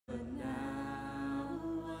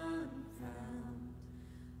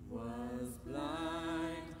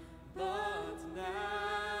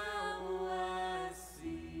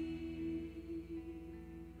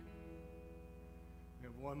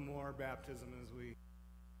welcome more baptism as we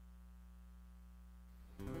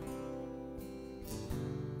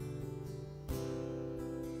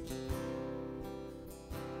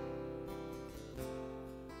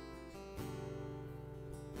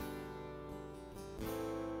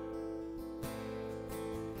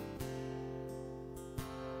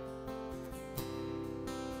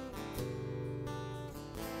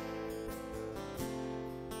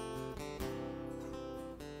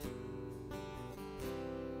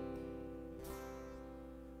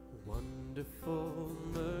Wonderful,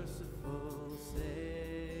 merciful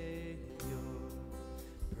Savior,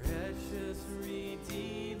 precious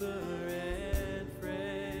Redeemer and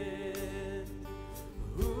friend,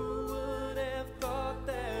 who would have thought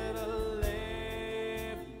that a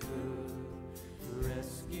lamb could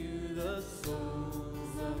rescue the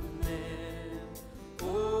souls of men?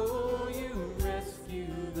 Oh, you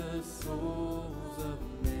rescue the souls of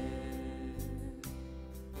men.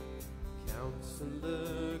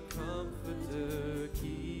 Counselor, Comforter,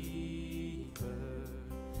 Keeper,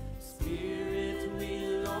 Spirit we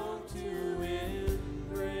long to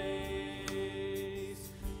embrace.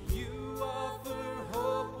 You offer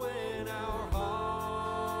hope when our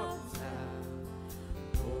hearts have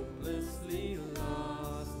hopelessly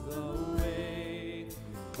lost the way.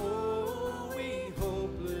 Oh, we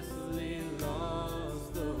hopelessly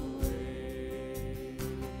lost the way.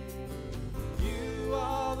 You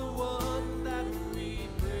are the one that we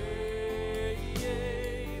praise.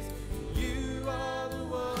 You are the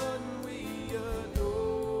one we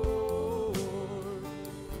adore.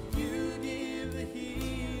 You give the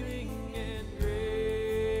healing and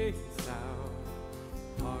grace our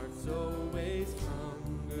hearts always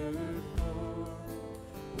hungered for.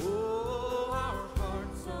 Oh, our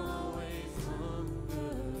hearts always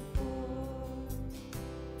hungered for.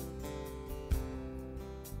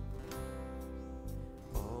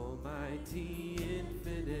 Almighty,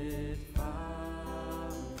 infinite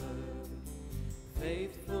Father,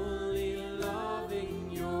 faithfully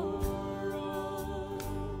loving your own.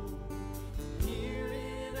 Here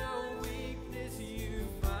in our weakness you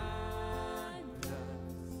find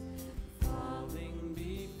us, falling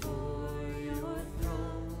before your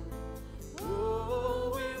throne.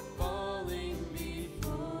 Oh, we're falling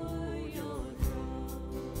before your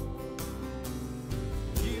throne.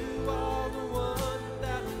 You are the one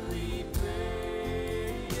that we praise.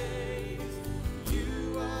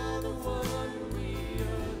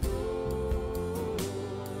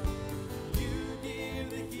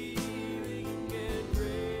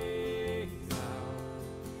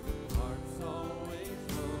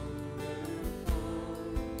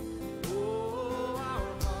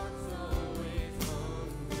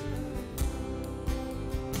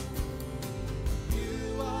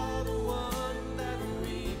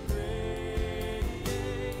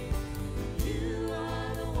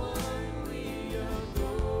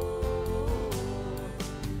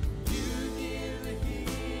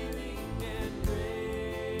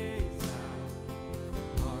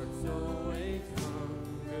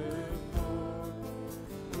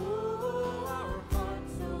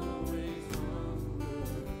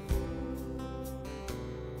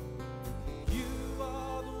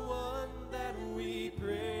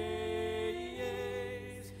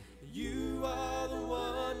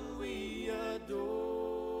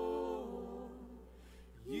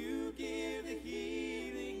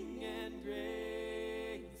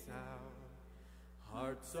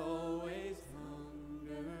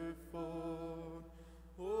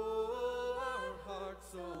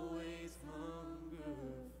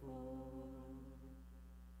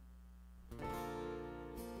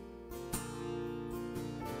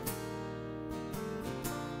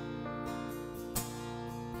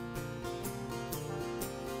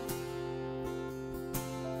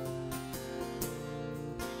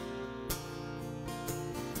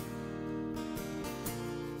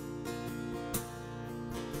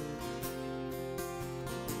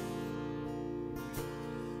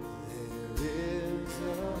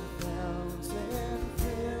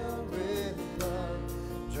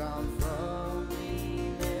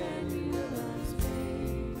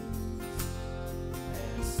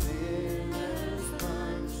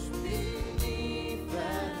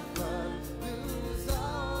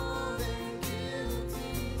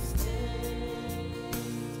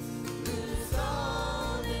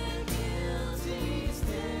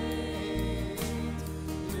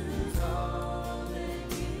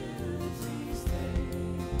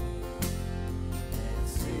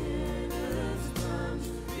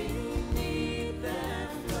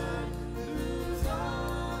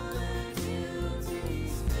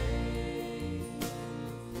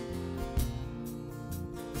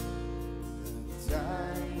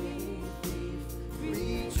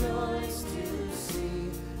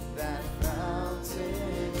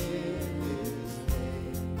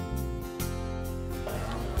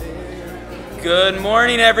 Good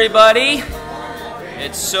morning, everybody.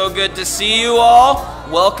 It's so good to see you all.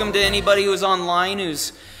 Welcome to anybody who's online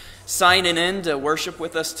who's signing in to worship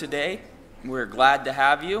with us today. We're glad to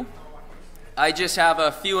have you. I just have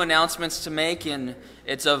a few announcements to make, and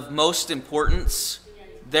it's of most importance.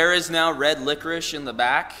 There is now red licorice in the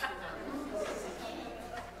back.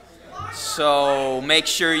 So make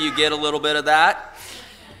sure you get a little bit of that.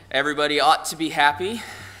 Everybody ought to be happy.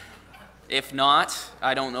 If not,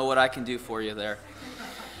 I don't know what I can do for you there.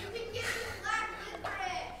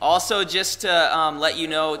 Also, just to let you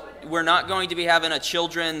know, we're not going to be having a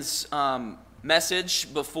children's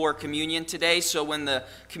message before communion today. So when the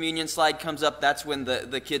communion slide comes up, that's when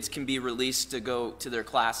the kids can be released to go to their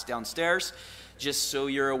class downstairs. Just so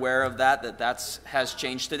you're aware of that has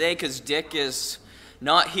changed today, because Dick is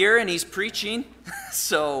not here and he's preaching.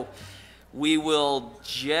 So we will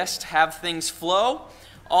just have things flow.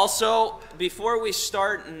 Also, before we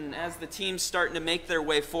start, and as the team's starting to make their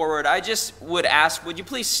way forward, I just would ask, would you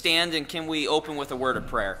please stand, and can we open with a word of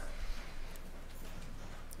prayer?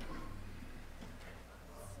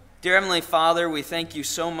 Dear Heavenly Father, we thank you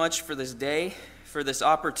so much for this day, for this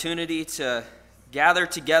opportunity to gather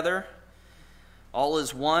together, all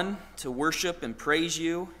as one, to worship and praise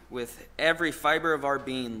you with every fiber of our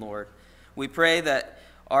being, Lord. We pray that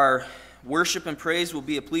our worship and praise will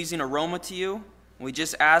be a pleasing aroma to you. We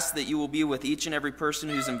just ask that you will be with each and every person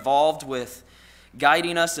who's involved with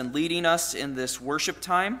guiding us and leading us in this worship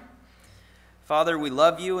time. Father, we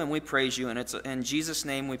love you and we praise you, and it's in Jesus'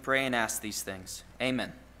 name we pray and ask these things.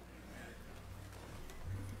 Amen.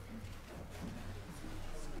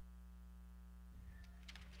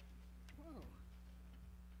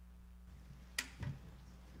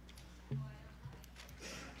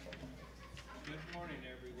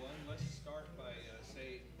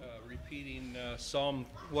 Repeating Psalm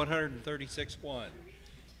 136:1.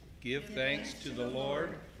 Give thanks to the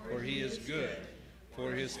Lord, for he is good,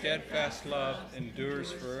 for his steadfast love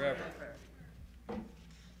endures forever.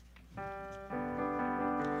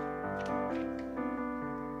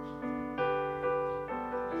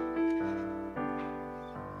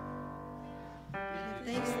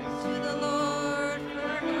 Thanks to the Lord,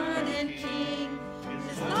 our God and King.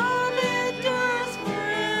 His love endures forever.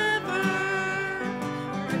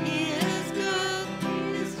 For he is good,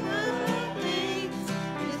 his good things.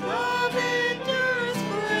 His love endures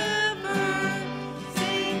forever.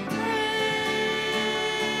 Sing praise,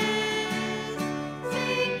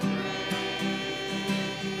 sing praise.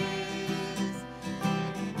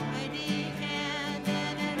 Mighty hand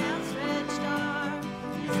and an outstretched arm.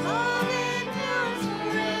 His love endures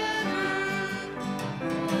forever.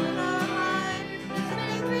 Born alive, his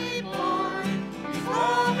name reborn. His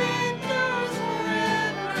love endures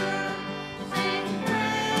forever. Sing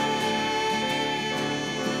praise,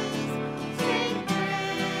 sing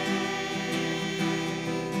praise,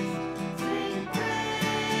 sing praise,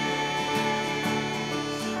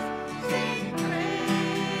 sing praise.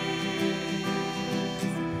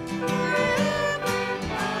 Forever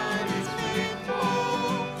God is faithful.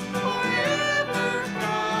 Forever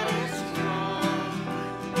God is strong.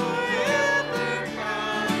 Forever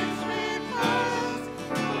God is with us.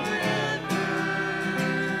 Forever.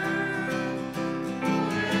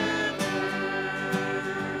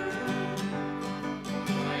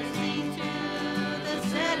 Rising to the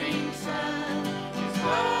setting sun, his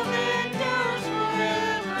love endures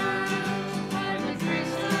forever. By the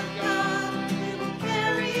grace of God, we will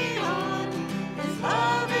carry on. His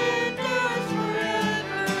love endures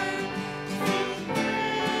forever. Sing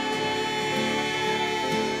praise,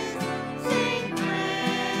 sing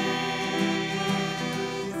praise,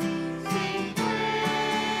 sing praise,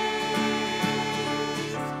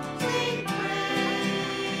 sing praise.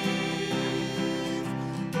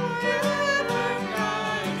 Forever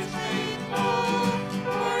God is faithful.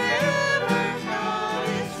 Forever God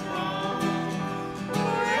is strong.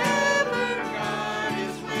 Forever God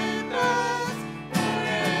is with us.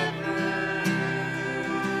 Forever.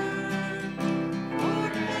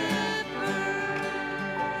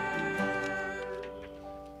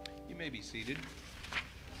 You may be seated.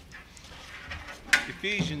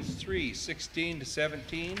 Ephesians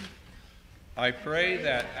 3:16-17. I pray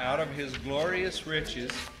that out of his glorious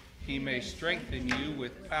riches he may strengthen you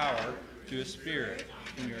with power to his spirit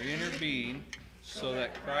in your inner being, so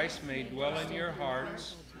that Christ may dwell in your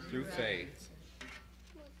hearts through faith.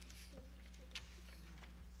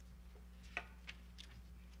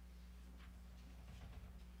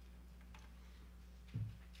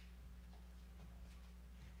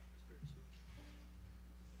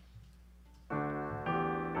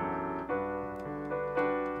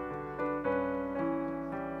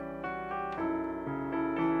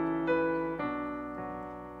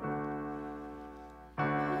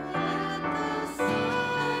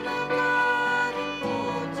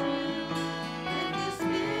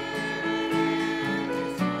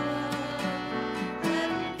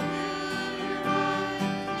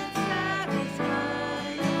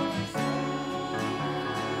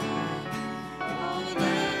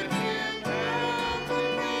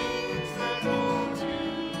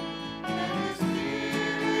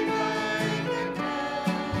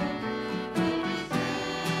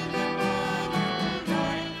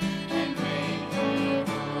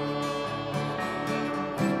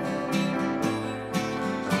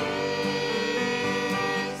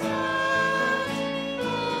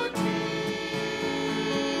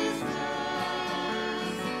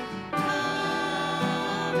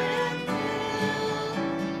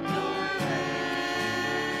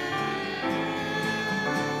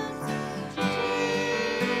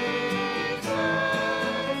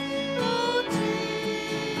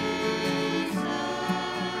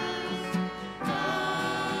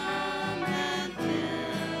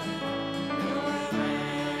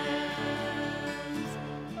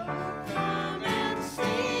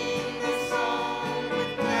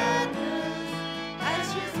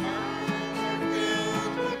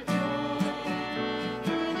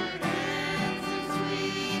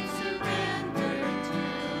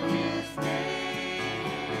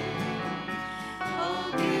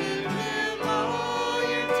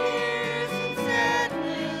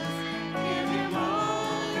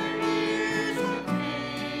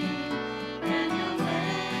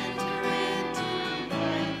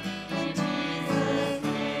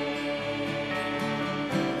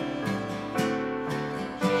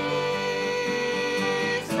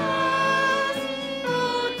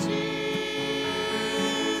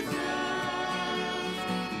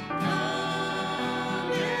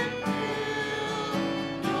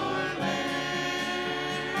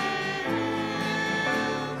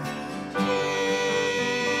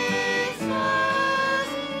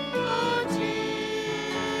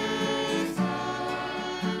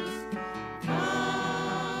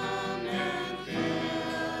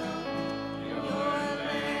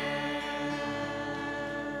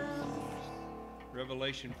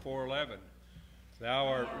 Revelation 4:11. Thou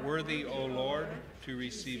art worthy, O Lord, to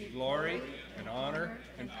receive glory and honor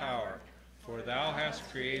and power, for thou hast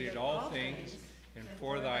created all things, and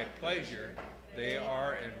for thy pleasure they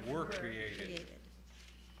are and were created.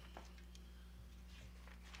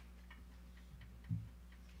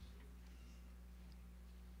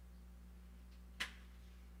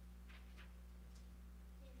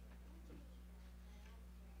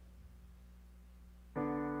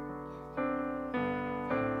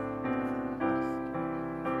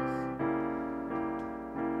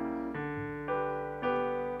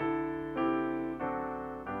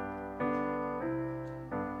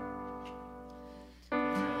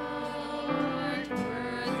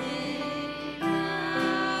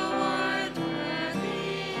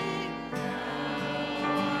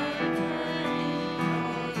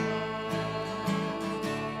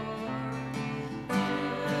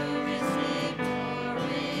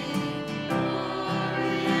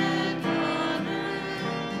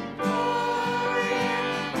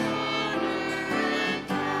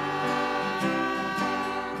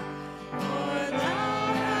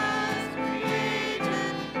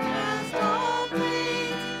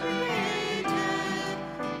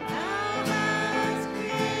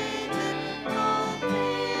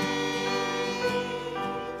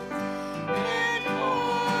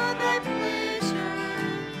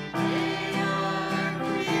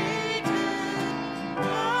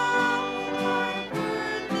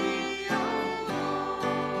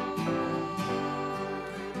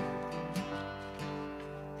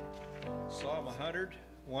 Psalm 100,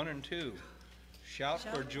 1 and 2. Shout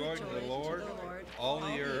for joy to the Lord, all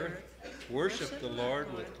the earth. Worship the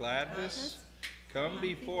Lord with gladness. Come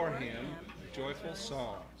before him with joyful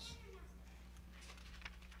songs.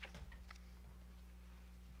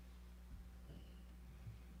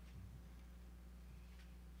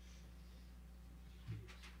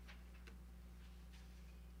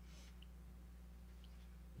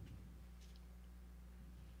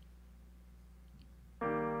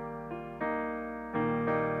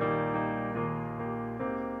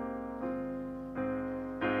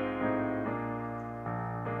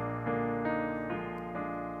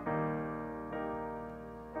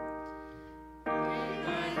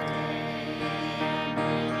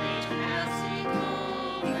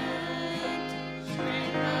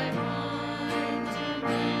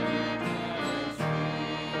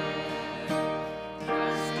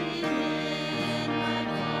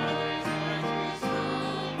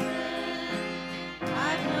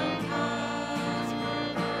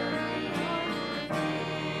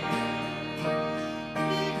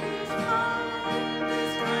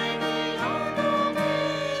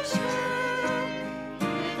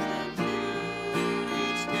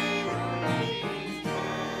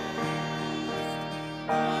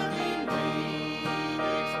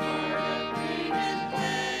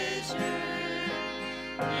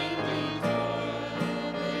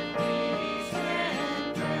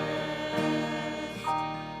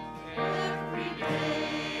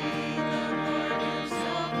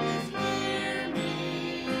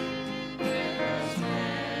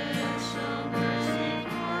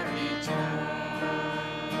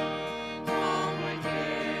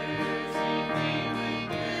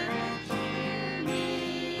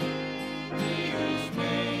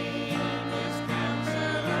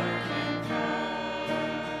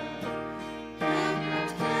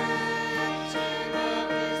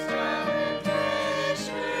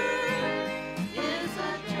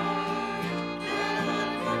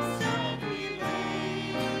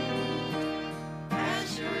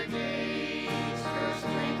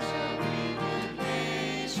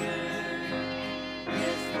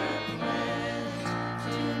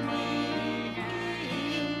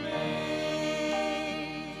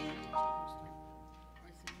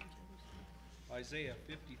 Isaiah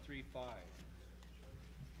 53:5.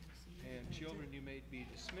 And children, you may be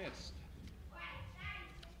dismissed.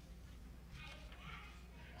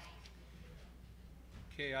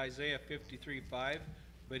 Okay, Isaiah 53:5.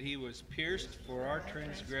 But he was pierced for our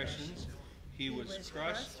transgressions, he was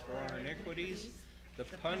crushed for our iniquities. The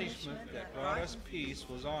punishment that brought us peace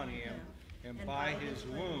was on him, and by his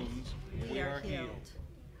wounds we are healed.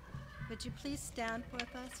 Would you please stand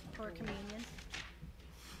with us for communion?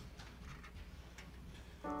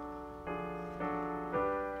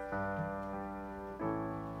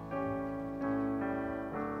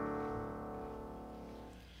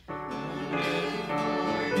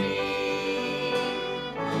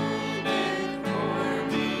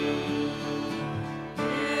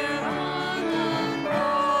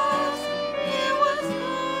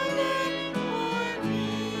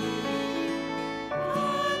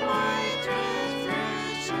 My transgression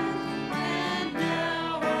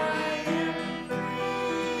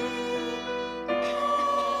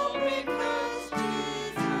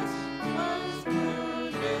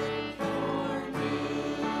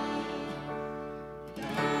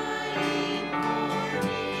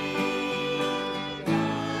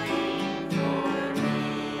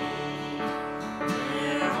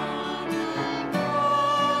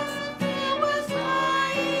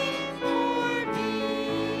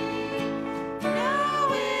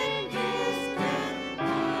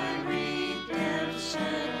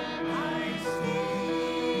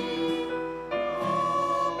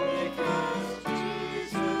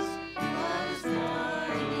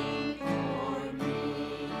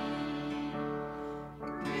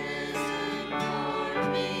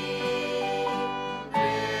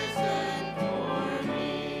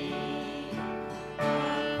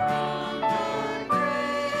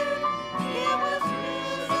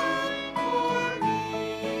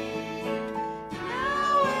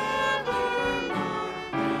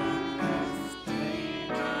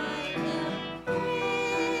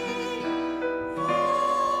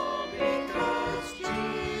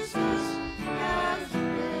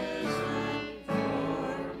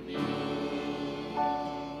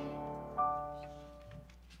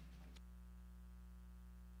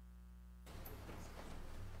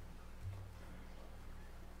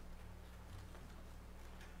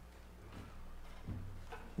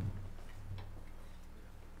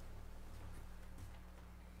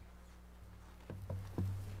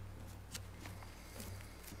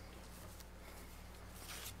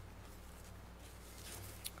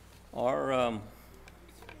Our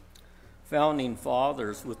founding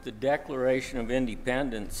fathers, with the Declaration of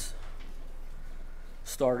Independence,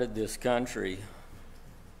 started this country.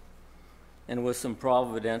 And with some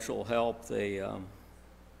providential help, they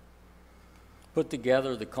put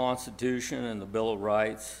together the Constitution, and the Bill of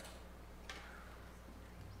Rights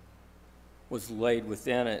was laid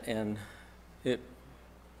within it, and it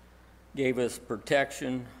gave us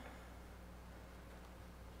protection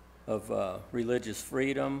of religious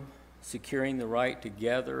freedom, securing the right to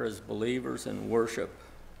gather as believers and worship.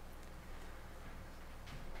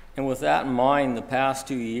 And with that in mind, the past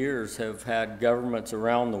 2 years have had governments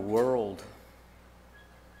around the world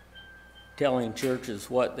telling churches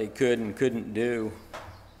what they could and couldn't do.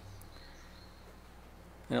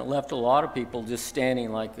 And it left a lot of people just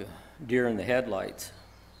standing like a deer in the headlights.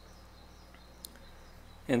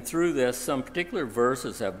 And through this, some particular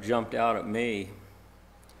verses have jumped out at me.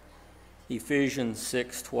 Ephesians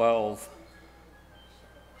 6:12.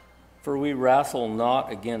 For we wrestle not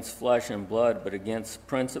against flesh and blood, but against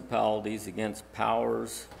principalities, against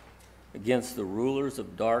powers, against the rulers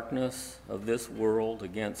of darkness of this world,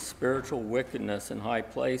 against spiritual wickedness in high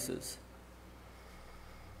places.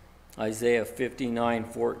 Isaiah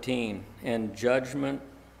 59:14. And judgment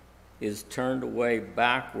is turned away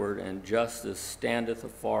backward, and justice standeth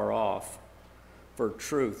afar off. For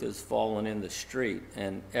truth is fallen in the street,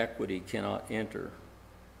 and equity cannot enter.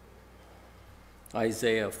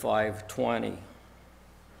 Isaiah 5:20.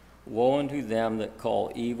 Woe unto them that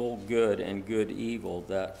call evil good and good evil,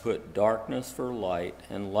 that put darkness for light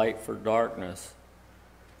and light for darkness,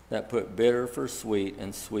 that put bitter for sweet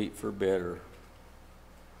and sweet for bitter.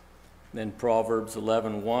 Then Proverbs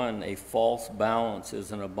 11:1. A false balance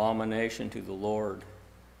is an abomination to the Lord,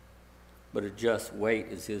 but a just weight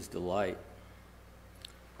is his delight.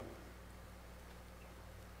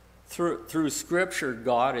 Through Scripture,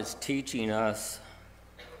 God is teaching us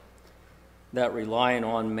that relying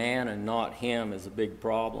on man and not him is a big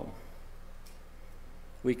problem.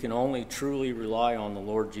 We can only truly rely on the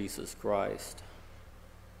Lord Jesus Christ.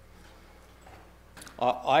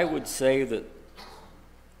 I would say that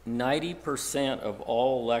 90% of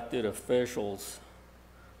all elected officials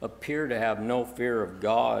appear to have no fear of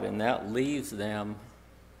God, and that leaves them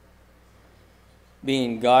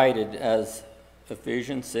being guided, as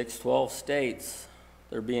Ephesians 6:12 states,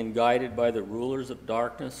 they're being guided by the rulers of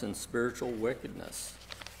darkness and spiritual wickedness.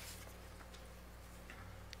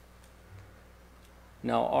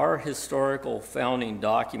 Now, our historical founding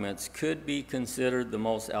documents could be considered the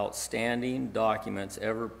most outstanding documents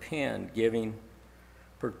ever penned, giving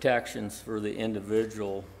protections for the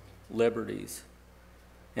individual liberties,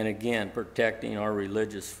 and again, protecting our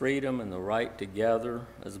religious freedom and the right to gather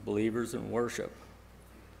as believers in worship.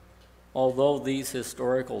 Although these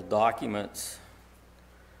historical documents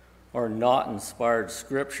are not inspired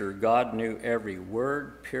scripture, God knew every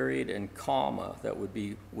word, period, and comma that would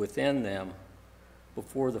be within them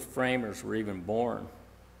before the framers were even born.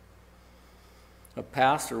 A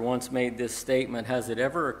pastor once made this statement: has it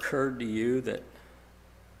ever occurred to you that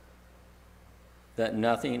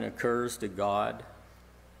nothing occurs to God?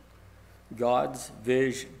 God's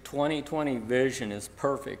 2020 vision is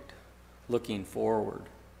perfect, looking forward.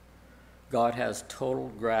 God has total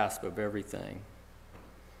grasp of everything.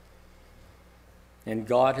 And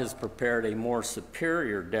God has prepared a more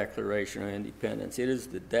superior Declaration of Independence. It is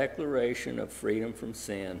the declaration of freedom from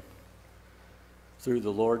sin through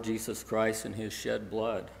the Lord Jesus Christ and his shed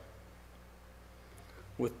blood.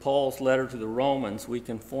 With Paul's letter to the Romans, we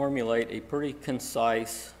can formulate a pretty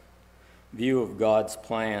concise view of God's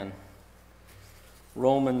plan.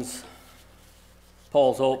 Paul's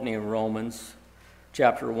opening of Romans,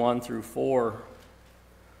 chapter 1 through 4.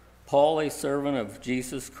 Paul, a servant of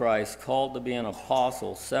Jesus Christ, called to be an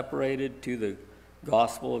apostle, separated to the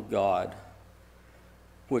gospel of God,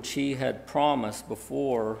 which he had promised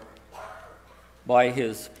before by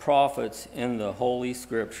his prophets in the Holy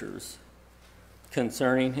Scriptures,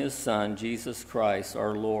 concerning his Son, Jesus Christ,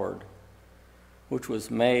 our Lord, which was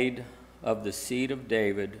made of the seed of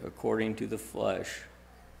David according to the flesh,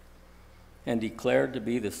 and declared to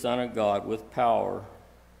be the Son of God with power,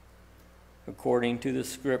 according to the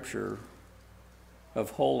Scripture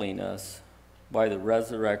of holiness, by the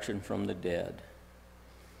resurrection from the dead.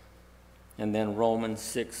 And then Romans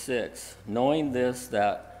 6:6, knowing this,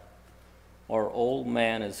 that our old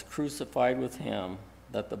man is crucified with him,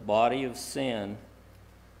 that the body of sin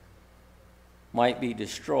might be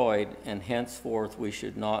destroyed, and henceforth we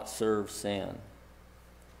should not serve sin.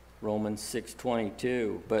 Romans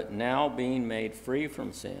 6:22, but now being made free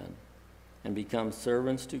from sin and become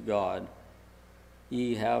servants to God,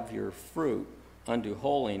 ye have your fruit unto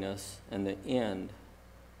holiness, and the end,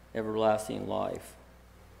 everlasting life.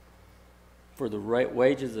 For the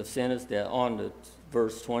wages of sin is death. On to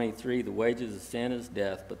verse 23, the wages of sin is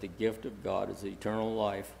death, but the gift of God is eternal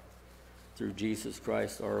life through Jesus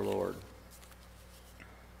Christ our Lord.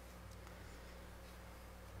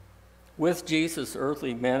 With Jesus'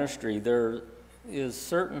 earthly ministry, there is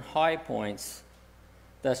certain high points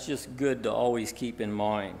that's just good to always keep in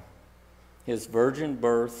mind. His virgin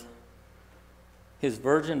birth,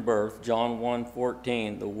 John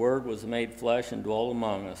 1:14, the Word was made flesh and dwelt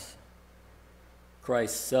among us.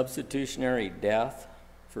 Christ's substitutionary death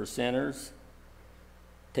for sinners,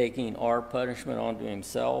 taking our punishment onto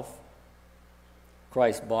himself.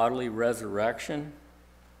 Christ's bodily resurrection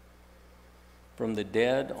from the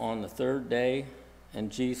dead on the third day,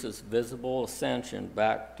 and Jesus' visible ascension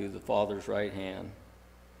back to the Father's right hand.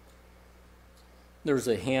 There's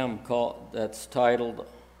a hymn that's titled,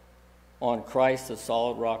 "On Christ the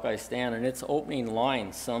Solid Rock I Stand," and its opening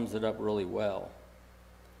line sums it up really well.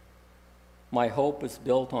 My hope is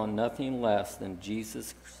built on nothing less than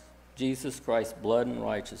Jesus Christ's blood and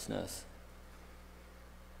righteousness.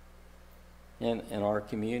 And our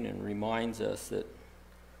communion reminds us that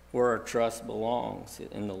where our trust belongs,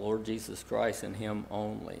 in the Lord Jesus Christ and Him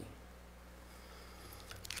only.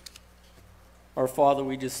 Our Father,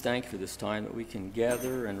 we just thank you for this time that we can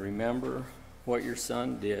gather and remember what your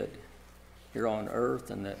Son did here on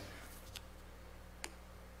earth, and that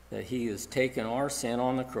he has taken our sin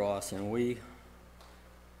on the cross, and we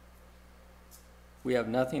have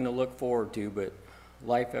nothing to look forward to but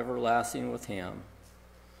life everlasting with him.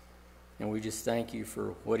 And we just thank you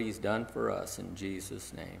for what he's done for us. In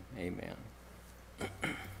Jesus' name, amen.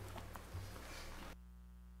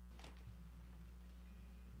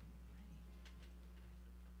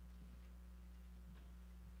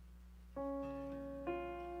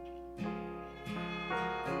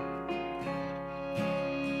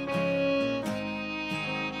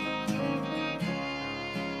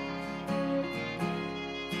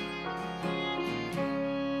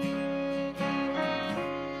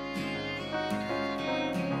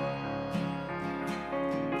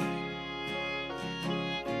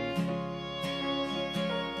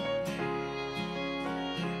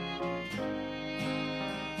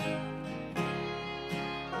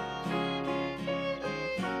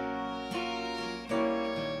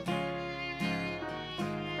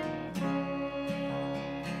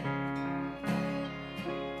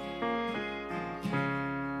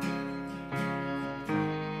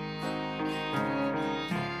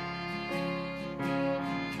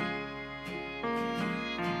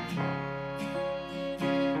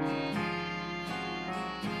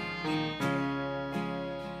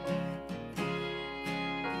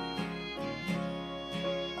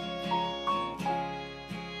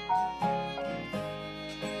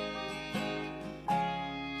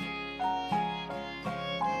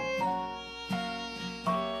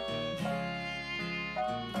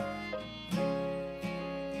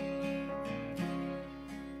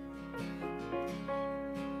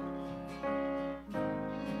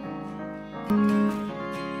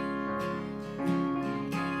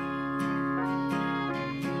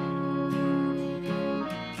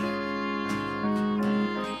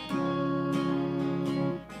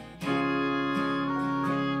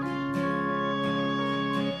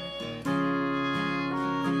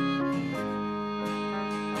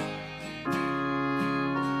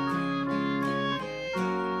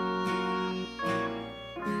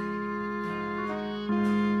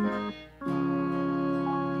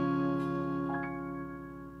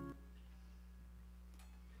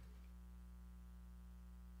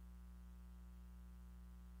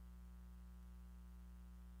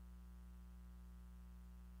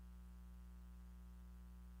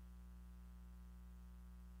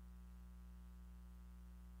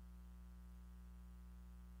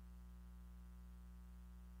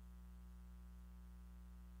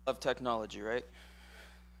 Love technology, right?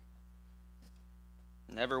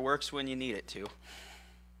 Never works when you need it to.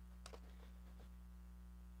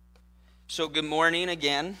 So good morning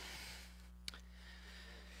again.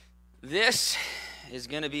 This is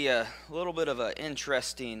going to be a little bit of an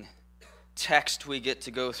interesting text we get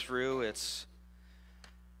to go through. It's,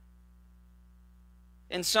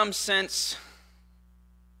 in some sense,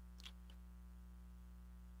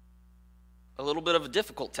 a little bit of a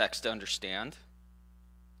difficult text to understand.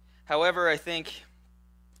 However, I think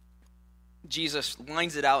Jesus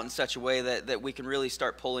lines it out in such a way that we can really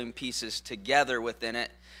start pulling pieces together within it.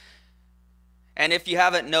 And if you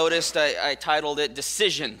haven't noticed, I titled it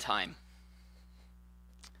Decision Time.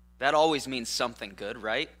 That always means something good,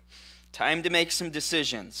 right? Time to make some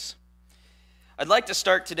decisions. I'd like to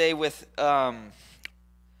start today with a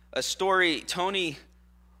story. Tony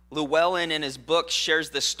Llewellyn in his book shares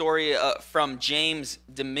the story from James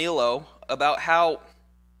DeMillo about how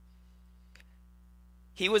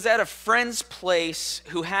he was at a friend's place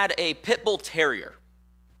who had a pit bull terrier.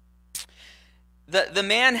 The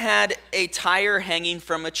man had a tire hanging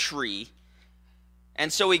from a tree,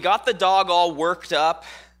 and so he got the dog all worked up,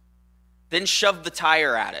 then shoved the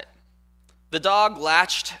tire at it. The dog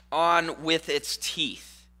latched on with its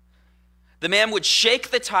teeth. The man would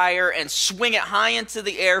shake the tire and swing it high into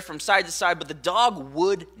the air from side to side, but the dog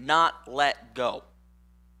would not let go.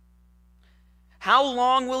 "How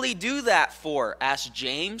long will he do that for?" asked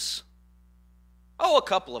James. "Oh, a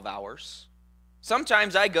couple of hours.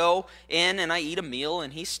 Sometimes I go in and I eat a meal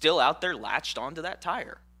and he's still out there latched onto that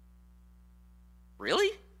tire."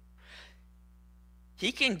 "Really?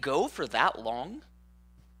 He can go for that long?"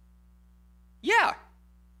 "Yeah.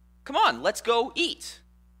 Come on, let's go eat."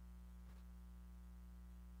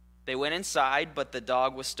 They went inside, but the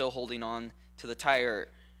dog was still holding on to the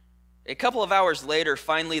tire. A couple of hours later,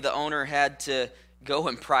 finally the owner had to go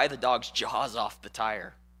and pry the dog's jaws off the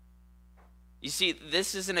tire. You see,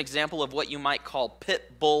 this is an example of what you might call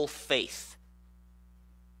pit bull faith.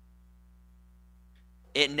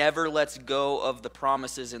 It never lets go of the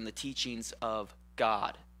promises and the teachings of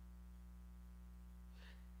God.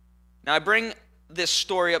 Now, I bring this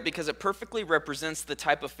story up because it perfectly represents the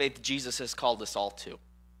type of faith Jesus has called us all to.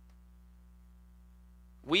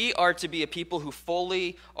 We are to be a people who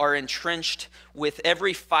fully are entrenched with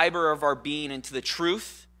every fiber of our being into the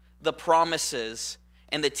truth, the promises,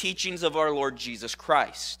 and the teachings of our Lord Jesus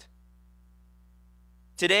Christ.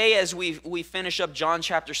 Today, as we finish up John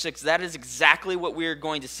chapter 6, that is exactly what we are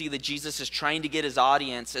going to see that Jesus is trying to get his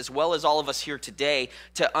audience, as well as all of us here today,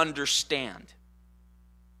 to understand.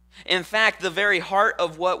 In fact, the very heart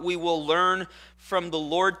of what we will learn from the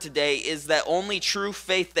Lord today is that only true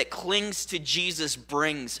faith that clings to Jesus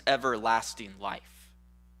brings everlasting life.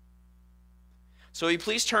 So will you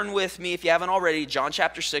please turn with me, if you haven't already, John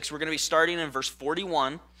chapter 6. We're going to be starting in verse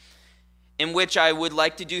 41, in which I would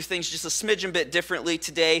like to do things just a smidgen bit differently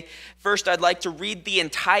today. First, I'd like to read the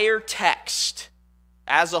entire text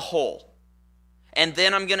as a whole. And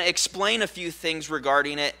then I'm going to explain a few things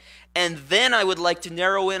regarding it. And then I would like to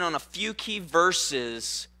narrow in on a few key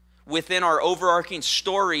verses within our overarching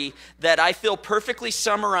story that I feel perfectly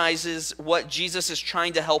summarizes what Jesus is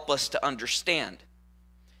trying to help us to understand.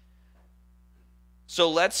 So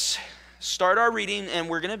let's start our reading, and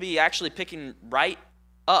we're going to be actually picking right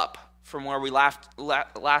up from where we left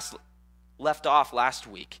off last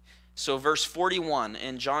week. So verse 41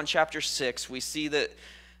 in John chapter 6, we see that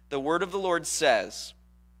the word of the Lord says,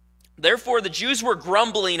 "Therefore the Jews were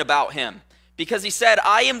grumbling about him, because he said,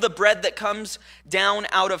 'I am the bread that comes down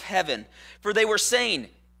out of heaven.' For they were saying,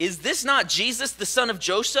 'Is this not Jesus, the son of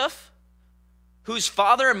Joseph, whose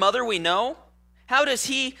father and mother we know? How does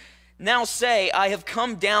he now say, I have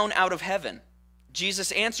come down out of heaven?'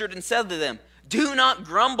 Jesus answered and said to them, 'Do not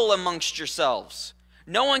grumble amongst yourselves.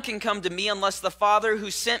 No one can come to me unless the Father who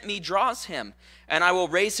sent me draws him, and I will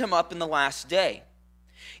raise him up in the last day.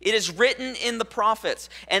 It is written in the prophets,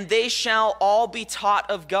 and they shall all be taught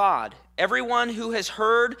of God. Everyone who has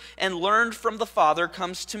heard and learned from the Father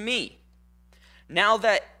comes to me. Not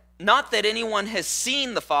that anyone has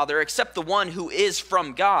seen the Father except the one who is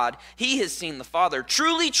from God. He has seen the Father.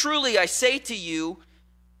 Truly, truly, I say to you,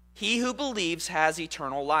 he who believes has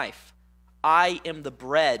eternal life. I am the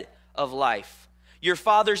bread of life. Your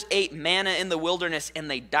fathers ate manna in the wilderness, and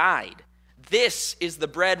they died. This is the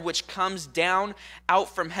bread which comes down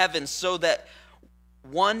out from heaven, so that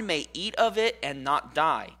one may eat of it and not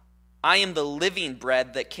die. I am the living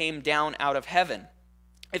bread that came down out of heaven.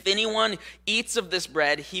 If anyone eats of this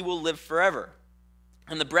bread, he will live forever.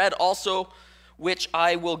 And the bread also which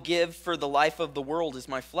I will give for the life of the world is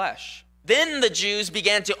my flesh." Then the Jews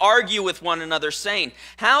began to argue with one another, saying,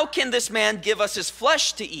 "How can this man give us his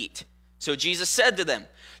flesh to eat?" So Jesus said to them,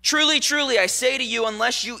 "Truly, truly, I say to you,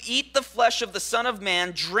 unless you eat the flesh of the Son of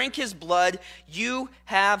Man, drink his blood, you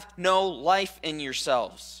have no life in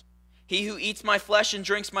yourselves. He who eats my flesh and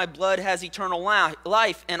drinks my blood has eternal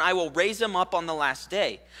life, and I will raise him up on the last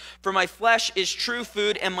day. For my flesh is true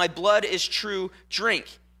food, and my blood is true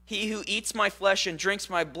drink. He who eats my flesh and drinks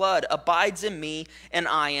my blood abides in me, and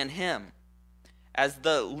I in him. As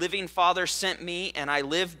the living Father sent me, and I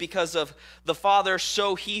live because of the Father,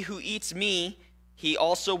 so he who eats me, he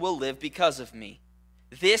also will live because of me.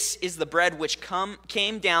 This is the bread which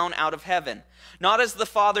came down out of heaven. Not as the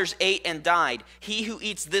fathers ate and died. He who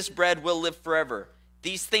eats this bread will live forever.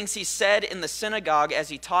 These things he said in the synagogue as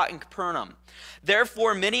he taught in Capernaum.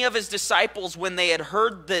 Therefore, many of his disciples, when they had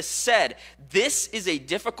heard this, said, "This is a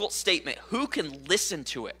difficult statement. Who can listen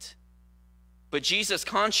to it?" But Jesus,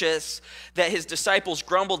 conscious that his disciples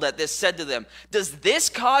grumbled at this, said to them, "Does this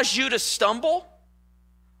cause you to stumble?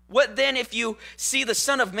 What then if you see the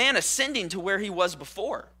Son of Man ascending to where he was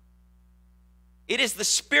before? It is the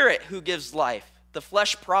Spirit who gives life. The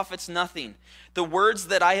flesh profits nothing. The words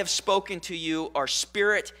that I have spoken to you are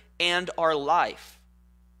spirit and are life.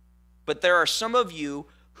 But there are some of you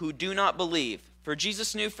who do not believe." For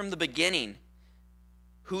Jesus knew from the beginning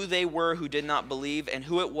who they were who did not believe and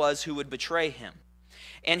who it was who would betray him.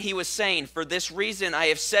 And he was saying, "For this reason I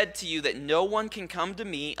have said to you that no one can come to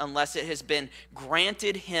me unless it has been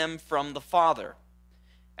granted him from the Father."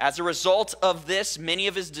 As a result of this, many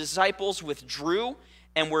of his disciples withdrew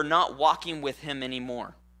and were not walking with him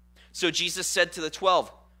anymore. So Jesus said to the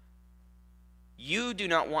 12, "You do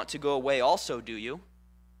not want to go away also, do you?"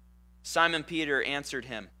 Simon Peter answered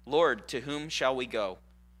him, "Lord, to whom shall we go?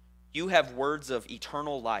 You have words of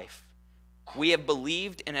eternal life. We have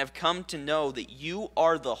believed and have come to know that you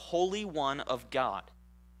are the Holy One of God."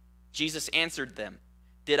 Jesus answered them,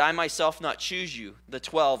 "Did I myself not choose you, the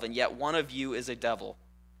 12, and yet one of you is a devil?"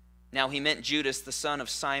 Now he meant Judas, the son of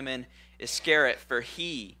Simon Iscariot, for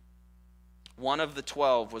he, one of the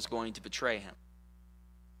 12, was going to betray him.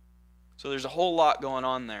 So there's a whole lot going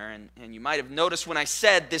on there, and you might have noticed when I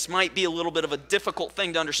said this might be a little bit of a difficult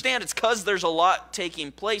thing to understand, it's because there's a lot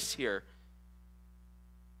taking place here.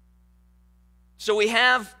 So we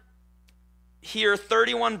have here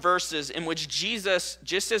 31 verses in which Jesus,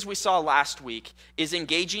 just as we saw last week, is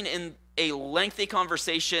engaging in a lengthy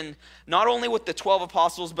conversation, not only with the 12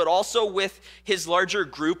 apostles, but also with his larger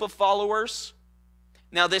group of followers.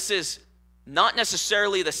 Now, this is not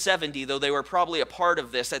necessarily the 70, though they were probably a part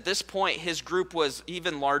of this. At this point, his group was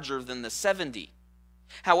even larger than the 70.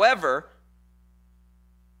 However,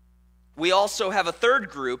 we also have a third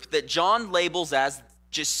group that John labels as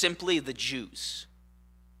just simply the Jews.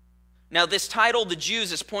 Now, this title, the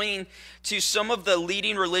Jews, is pointing to some of the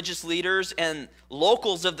leading religious leaders and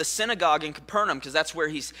locals of the synagogue in Capernaum, because that's where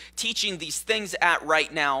he's teaching these things at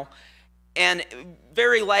right now. And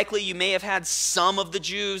very likely you may have had some of the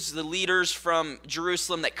Jews, the leaders from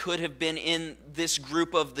Jerusalem, that could have been in this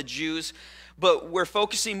group of the Jews. But we're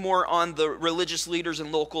focusing more on the religious leaders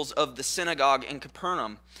and locals of the synagogue in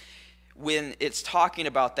Capernaum when it's talking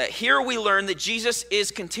about that. Here we learn that Jesus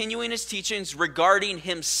is continuing his teachings regarding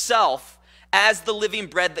himself as the living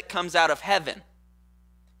bread that comes out of heaven.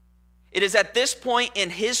 It is at this point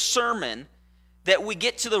in his sermon that we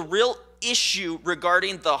get to the real issue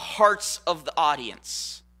regarding the hearts of the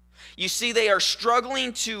audience. You see, they are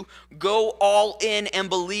struggling to go all in and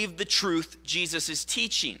believe the truth Jesus is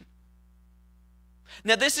teaching.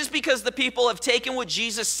 Now, this is because the people have taken what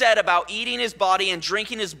Jesus said about eating his body and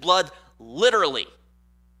drinking his blood literally.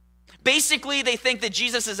 Basically, they think that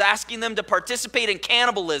Jesus is asking them to participate in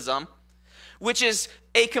cannibalism, which is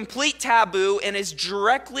a complete taboo and is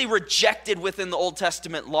directly rejected within the Old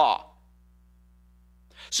Testament law.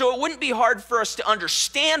 So it wouldn't be hard for us to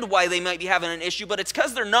understand why they might be having an issue, but it's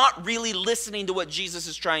because they're not really listening to what Jesus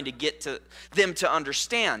is trying to get to them to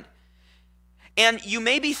understand. And you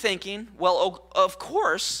may be thinking, well, of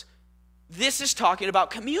course, this is talking about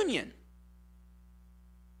communion.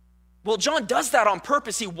 Well, John does that on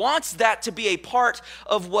purpose. He wants that to be a part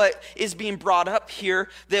of what is being brought up here,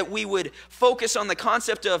 that we would focus on the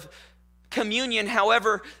concept of communion.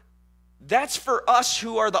 However, that's for us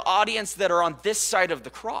who are the audience that are on this side of the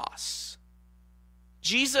cross.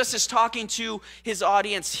 Jesus is talking to his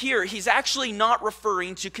audience here. He's actually not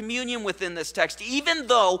referring to communion within this text, even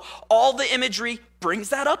though all the imagery brings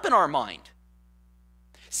that up in our mind.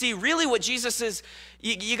 See, really what Jesus is,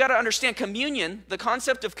 you got to understand communion, the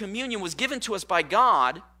concept of communion was given to us by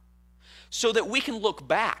God so that we can look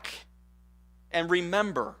back and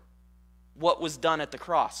remember what was done at the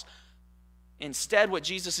cross. Instead, what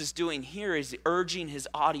Jesus is doing here is urging his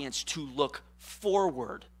audience to look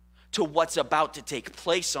forward to what's about to take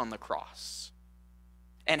place on the cross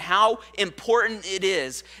and how important it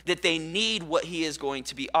is that they need what he is going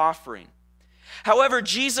to be offering. However,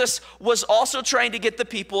 Jesus was also trying to get the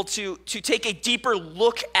people to take a deeper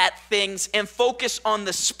look at things and focus on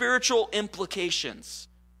the spiritual implications.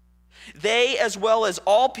 They, as well as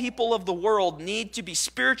all people of the world, need to be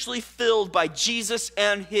spiritually filled by Jesus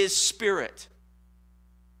and his Spirit.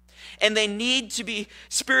 And they need to be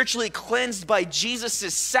spiritually cleansed by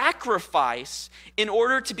Jesus' sacrifice in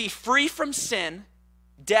order to be free from sin,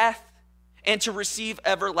 death, and to receive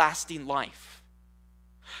everlasting life.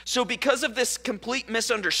 So because of this complete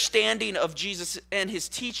misunderstanding of Jesus and his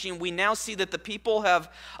teaching, we now see that the people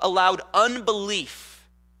have allowed unbelief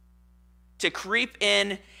to creep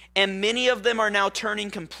in, and many of them are now turning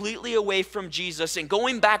completely away from Jesus and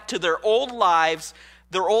going back to their old lives,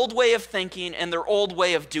 their old way of thinking, and their old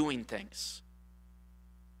way of doing things.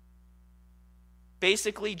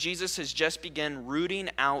 Basically, Jesus has just begun rooting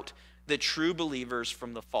out the true believers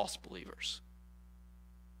from the false believers.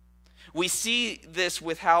 We see this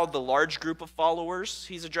with how the large group of followers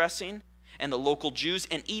he's addressing, and the local Jews,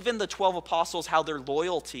 and even the 12 apostles, how their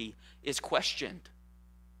loyalty is questioned.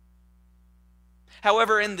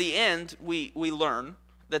 However, in the end, we learn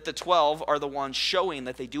that the 12 are the ones showing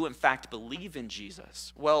that they do in fact believe in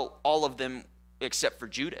Jesus. Well, all of them except for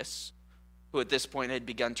Judas, who at this point had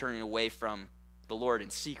begun turning away from the Lord in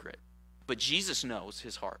secret. But Jesus knows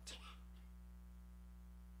his heart.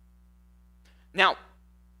 Now,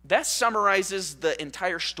 that summarizes the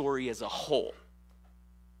entire story as a whole.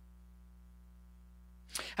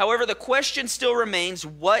 However, the question still remains,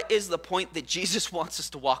 what is the point that Jesus wants us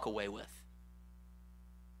to walk away with?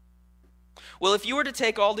 Well, if you were to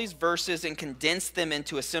take all these verses and condense them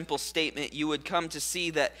into a simple statement, you would come to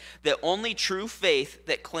see that only true faith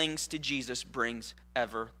that clings to Jesus brings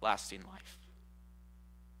everlasting life.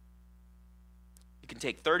 You can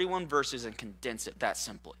take 31 verses and condense it that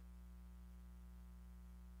simply.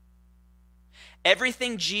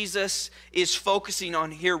 Everything Jesus is focusing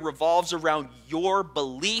on here revolves around your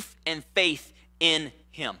belief and faith in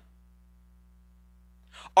him.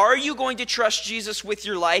 Are you going to trust Jesus with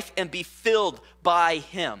your life and be filled by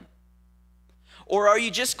him? Or are you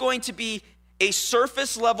just going to be a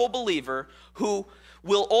surface level believer who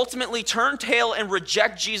will ultimately turn tail and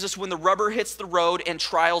reject Jesus when the rubber hits the road and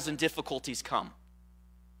trials and difficulties come?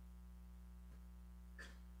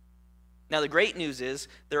 Now, the great news is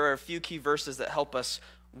there are a few key verses that help us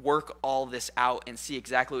work all this out and see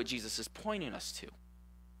exactly what Jesus is pointing us to.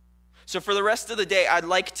 So for the rest of the day, I'd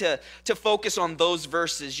like to focus on those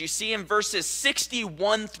verses. You see in verses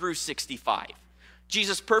 61 through 65,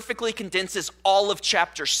 Jesus perfectly condenses all of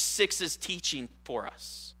chapter 6's teaching for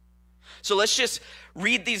us. So let's just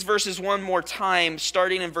read these verses one more time,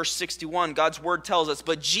 starting in verse 61. God's word tells us,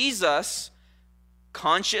 "But Jesus,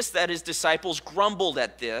 conscious that his disciples grumbled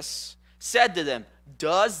at this, said to them,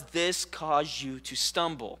 'Does this cause you to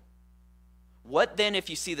stumble? What then if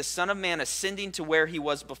you see the Son of Man ascending to where he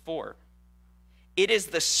was before? It is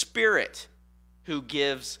the Spirit who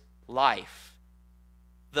gives life.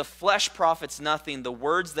 The flesh profits nothing. The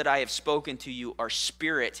words that I have spoken to you are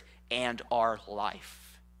spirit and are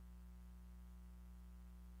life.'"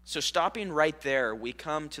 So stopping right there, we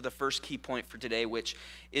come to the first key point for today, which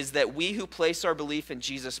is that we who place our belief in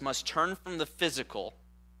Jesus must turn from the physical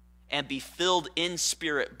and be filled in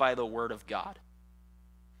spirit by the word of God.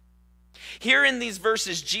 Here in these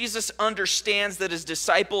verses, Jesus understands that his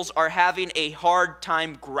disciples are having a hard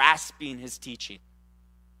time grasping his teaching.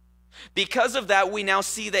 Because of that, we now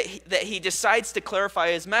see that he decides to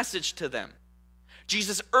clarify his message to them.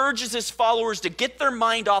 Jesus urges his followers to get their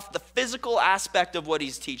mind off the physical aspect of what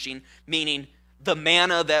he's teaching, meaning the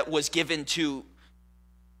manna that was given to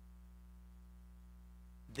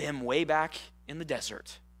them way back in the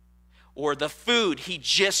desert, or the food he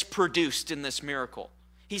just produced in this miracle.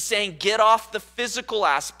 He's saying, get off the physical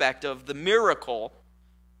aspect of the miracle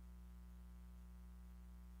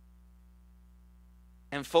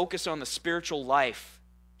and focus on the spiritual life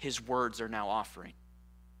his words are now offering.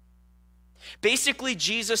 Basically,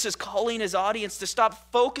 Jesus is calling his audience to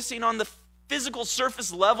stop focusing on the physical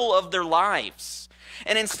surface level of their lives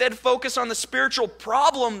and instead focus on the spiritual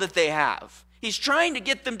problem that they have. He's trying to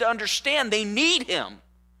get them to understand they need him.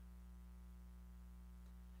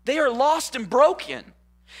 They are lost and broken.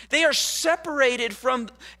 They are separated from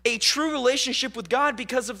a true relationship with God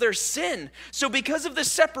because of their sin. So because of this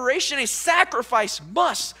separation, a sacrifice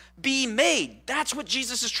must be made. That's what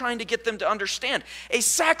Jesus is trying to get them to understand. A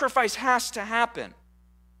sacrifice has to happen.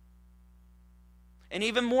 And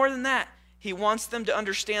even more than that, he wants them to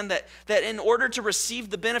understand that in order to receive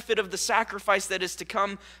the benefit of the sacrifice that is to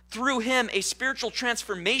come through him, a spiritual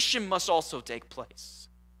transformation must also take place.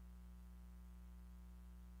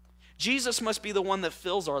 Jesus must be the one that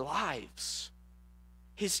fills our lives.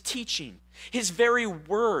 His teaching, his very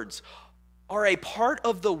words are a part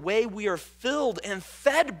of the way we are filled and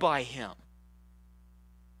fed by him.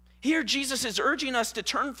 Here, Jesus is urging us to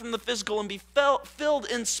turn from the physical and be filled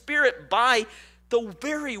in spirit by the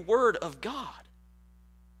very word of God,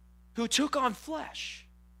 who took on flesh,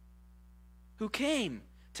 who came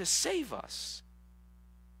to save us.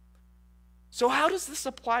 So how does this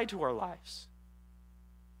apply to our lives?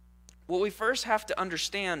 Well, we first have to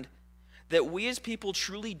understand that we as people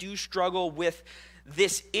truly do struggle with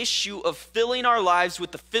this issue of filling our lives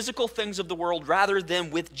with the physical things of the world rather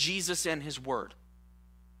than with Jesus and his word.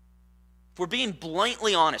 If we're being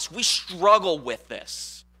bluntly honest, we struggle with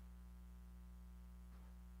this.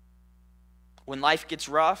 When life gets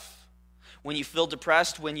rough, when you feel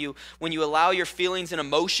depressed, when you allow your feelings and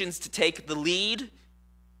emotions to take the lead,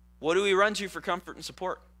 what do we run to for comfort and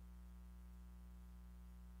support?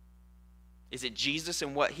 Is it Jesus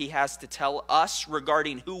and what he has to tell us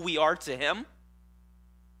regarding who we are to him?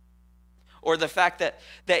 Or the fact that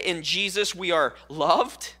in Jesus we are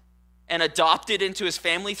loved and adopted into his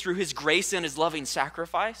family through his grace and his loving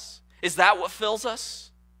sacrifice? Is that what fills us?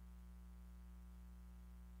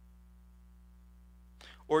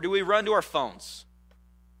 Or do we run to our phones,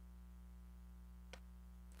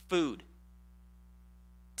 food,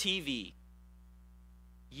 TV,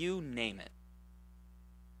 you name it,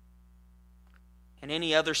 and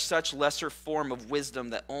any other such lesser form of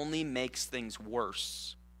wisdom that only makes things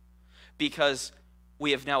worse because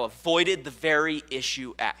we have now avoided the very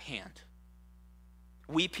issue at hand?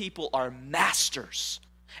 We people are masters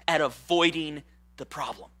at avoiding the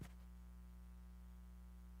problem.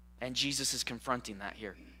 And Jesus is confronting that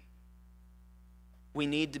here. We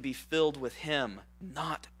need to be filled with him,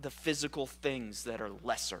 not the physical things that are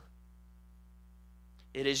lesser.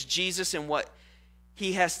 It is Jesus and what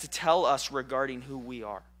he has to tell us regarding who we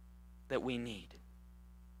are that we need.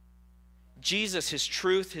 Jesus, his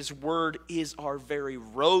truth, his word is our very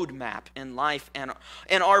roadmap in life, and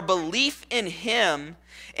our belief in him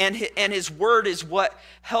and his word is what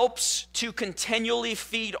helps to continually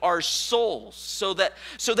feed our souls so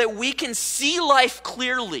that we can see life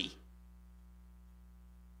clearly.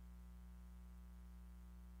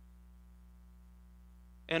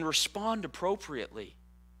 And respond appropriately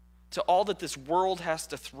to all that this world has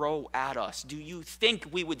to throw at us. Do you think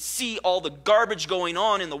we would see all the garbage going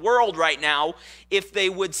on in the world right now if they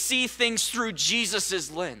would see things through Jesus'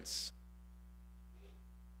 lens?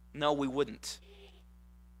 No, we wouldn't.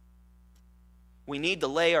 We need to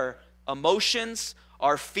lay our emotions,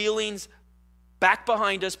 our feelings back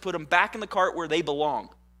behind us, put them back in the cart where they belong.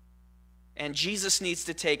 And Jesus needs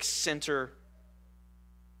to take center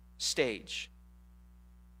stage.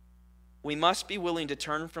 We must be willing to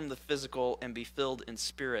turn from the physical and be filled in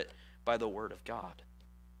spirit by the word of God.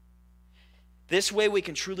 This way we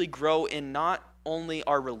can truly grow in not only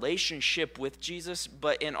our relationship with Jesus,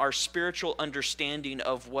 but in our spiritual understanding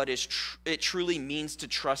of what it truly means to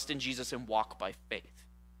trust in Jesus and walk by faith.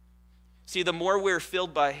 See, the more we're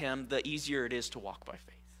filled by him, the easier it is to walk by faith.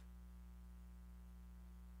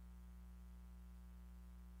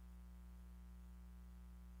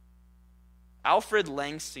 Alfred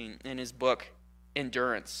Langston, in his book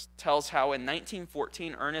Endurance, tells how in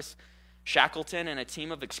 1914 Ernest Shackleton and a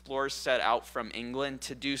team of explorers set out from England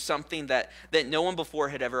to do something that no one before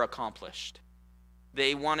had ever accomplished.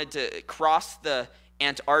 They wanted to cross the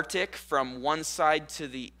Antarctic from one side to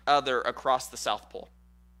the other across the South Pole.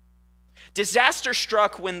 Disaster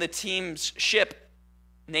struck when the team's ship,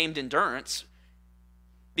 named Endurance,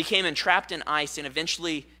 became entrapped in ice and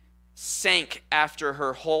eventually sank after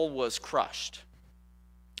her hull was crushed.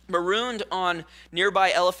 Marooned on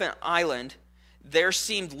nearby Elephant Island, there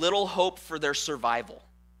seemed little hope for their survival.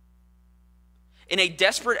 In a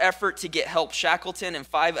desperate effort to get help, Shackleton and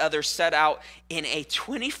 5 others set out in a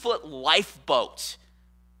 20-foot lifeboat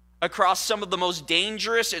across some of the most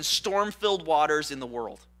dangerous and storm-filled waters in the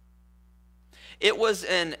world. It was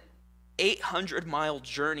an 800-mile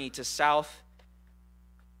journey to South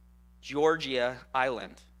Georgia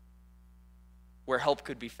Island, where help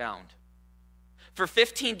could be found. For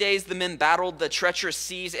 15 days, the men battled the treacherous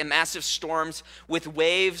seas and massive storms with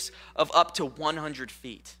waves of up to 100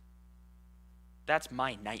 feet. That's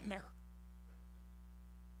my nightmare.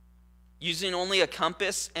 Using only a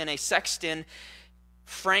compass and a sextant,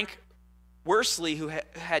 Frank Worsley, who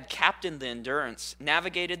had captained the Endurance,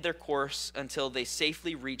 navigated their course until they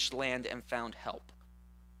safely reached land and found help.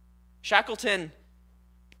 Shackleton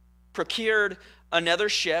procured another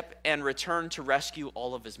ship and returned to rescue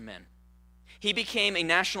all of his men. He became a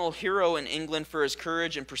national hero in England for his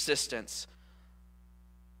courage and persistence.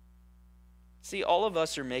 See, all of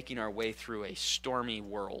us are making our way through a stormy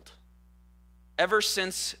world. Ever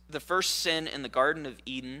since the first sin in the Garden of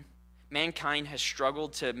Eden, mankind has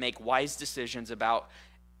struggled to make wise decisions about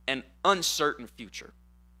an uncertain future.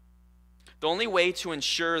 The only way to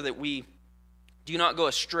ensure that we do not go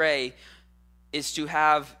astray is to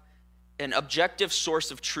have an objective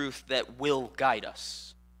source of truth that will guide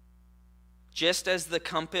us. Just as the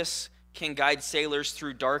compass can guide sailors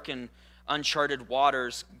through dark and uncharted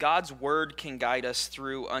waters, God's word can guide us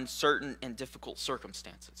through uncertain and difficult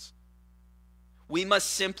circumstances. We must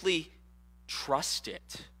simply trust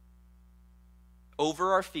it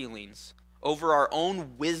over our feelings, over our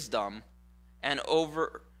own wisdom, and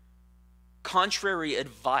over contrary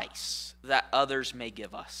advice that others may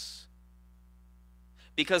give us.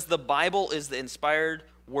 Because the Bible is the inspired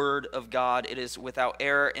word of God. It is without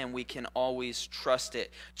error, and we can always trust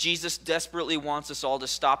it. Jesus desperately wants us all to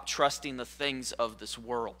stop trusting the things of this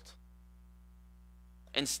world.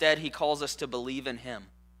 Instead, he calls us to believe in him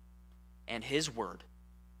and his word.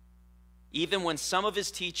 Even when some of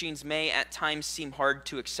his teachings may at times seem hard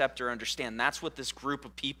to accept or understand. That's what this group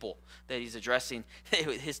of people that he's addressing,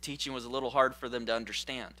 his teaching was a little hard for them to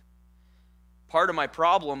understand. Part of my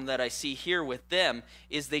problem that I see here with them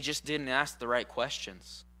is they just didn't ask the right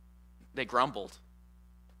questions. They grumbled.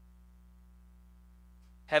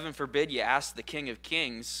 Heaven forbid you ask the King of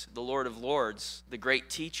Kings, the Lord of Lords, the great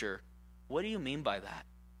teacher, what do you mean by that?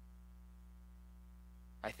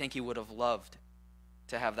 I think he would have loved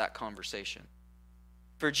to have that conversation.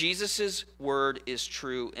 For Jesus' word is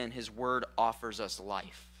true, and his word offers us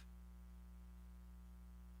life.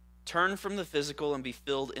 Turn from the physical and be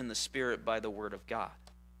filled in the Spirit by the word of God.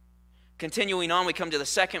 Continuing on, we come to the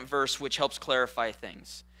second verse, which helps clarify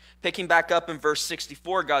things. Picking back up in verse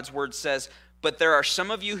 64, God's word says, "But there are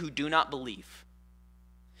some of you who do not believe.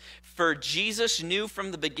 For Jesus knew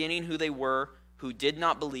from the beginning who they were who did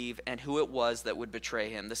not believe and who it was that would betray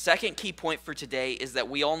him." The second key point for today is that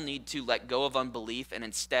we all need to let go of unbelief and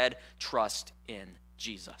instead trust in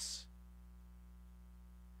Jesus.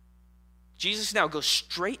 Jesus now goes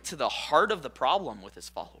straight to the heart of the problem with his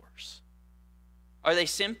followers.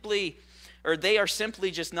 They are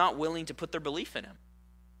simply just not willing to put their belief in him.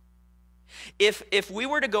 If we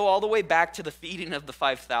were to go all the way back to the feeding of the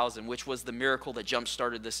 5,000, which was the miracle that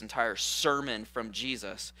jump-started this entire sermon from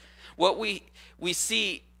Jesus, what we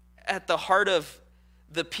see at the heart of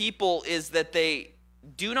the people is that they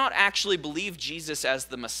do not actually believe Jesus as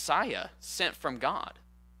the Messiah sent from God.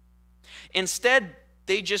 Instead,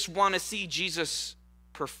 they just want to see Jesus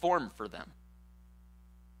perform for them.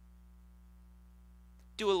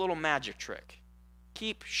 Do a little magic trick.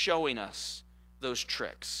 Keep showing us those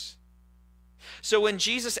tricks. So when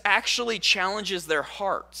Jesus actually challenges their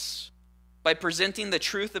hearts by presenting the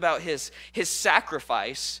truth about his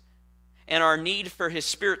sacrifice and our need for his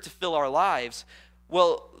Spirit to fill our lives,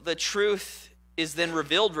 well, the truth is then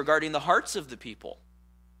revealed regarding the hearts of the people.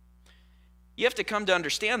 You have to come to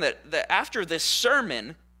understand that after this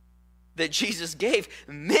sermon that Jesus gave,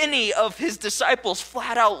 many of his disciples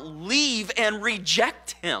flat out leave and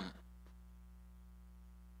reject him.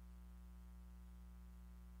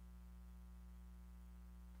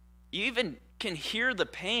 You even can hear the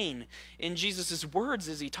pain in Jesus' words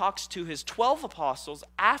as he talks to his 12 apostles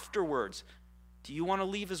afterwards. Do you want to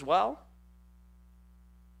leave as well?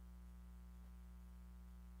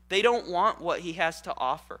 They don't want what he has to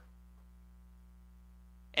offer.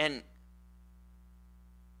 And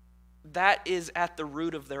that is at the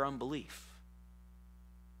root of their unbelief.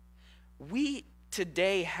 We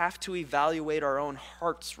today have to evaluate our own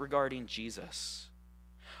hearts regarding Jesus.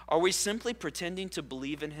 Are we simply pretending to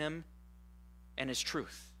believe in him and his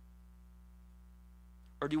truth?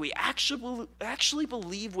 Or do we actually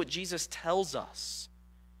believe what Jesus tells us?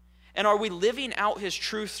 And are we living out his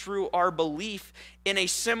truth through our belief in a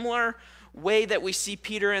similar way that we see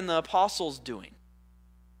Peter and the apostles doing?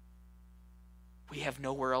 We have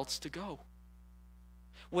nowhere else to go.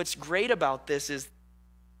 What's great about this is,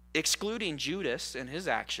 excluding Judas and his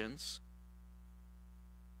actions,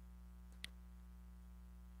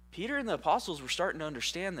 Peter and the apostles were starting to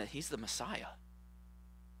understand that he's the Messiah.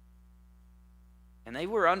 And they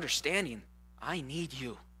were understanding, I need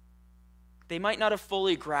you. They might not have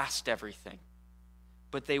fully grasped everything,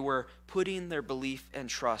 but they were putting their belief and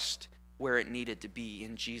trust where it needed to be,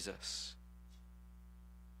 in Jesus.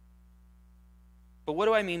 But what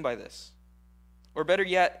do I mean by this? Or better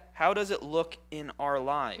yet, how does it look in our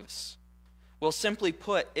lives? Well, simply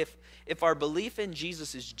put, if our belief in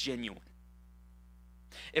Jesus is genuine,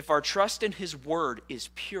 if our trust in his word is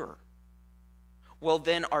pure, well,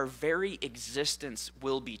 then our very existence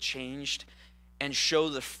will be changed and show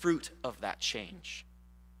the fruit of that change.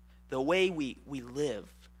 The way we live,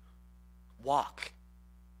 walk,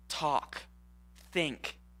 talk,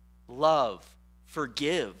 think, love,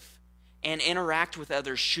 forgive, and interact with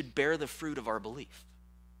others should bear the fruit of our belief.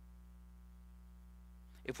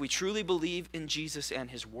 If we truly believe in Jesus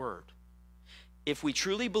and his word, if we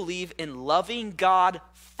truly believe in loving God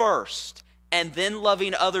first and then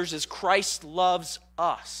loving others as Christ loves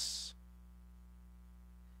us,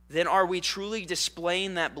 then are we truly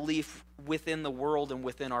displaying that belief within the world and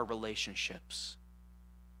within our relationships?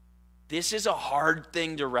 This is a hard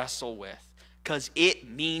thing to wrestle with because it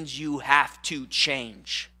means you have to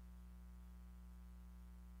change.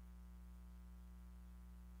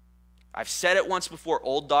 I've said it once before,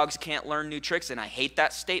 old dogs can't learn new tricks, and I hate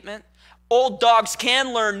that statement. Old dogs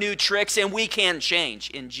can learn new tricks, and we can change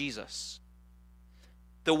in Jesus.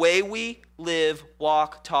 The way we live,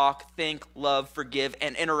 walk, talk, think, love, forgive,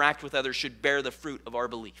 and interact with others should bear the fruit of our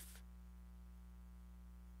belief.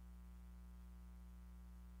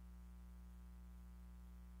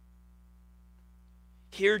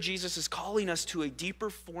 Here, Jesus is calling us to a deeper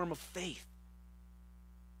form of faith.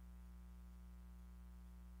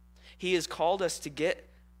 He has called us to get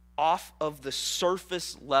off of the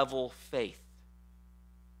surface level faith.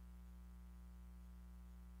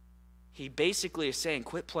 He basically is saying,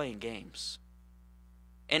 quit playing games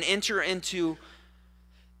and enter into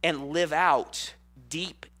and live out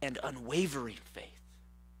deep and unwavering faith.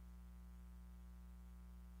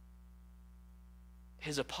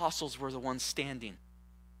 His apostles were the ones standing.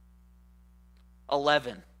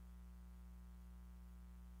 11.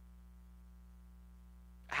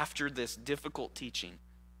 After this difficult teaching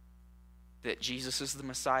that Jesus is the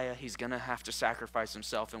Messiah, he's going to have to sacrifice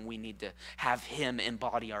himself, and we need to have him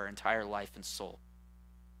embody our entire life and soul.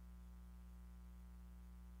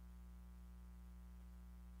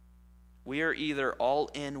 We are either all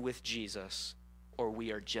in with Jesus or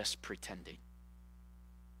we are just pretending.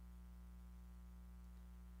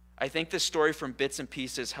 I think this story from Bits and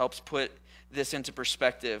Pieces helps put this into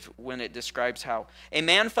perspective when it describes how a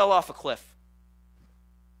man fell off a cliff,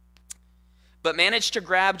 but managed to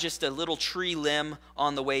grab just a little tree limb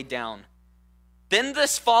on the way down. Then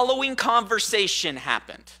this following conversation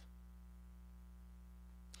happened.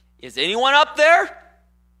 Is anyone up there?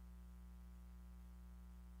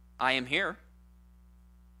 I am here.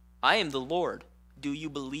 I am the Lord. Do you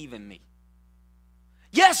believe in me?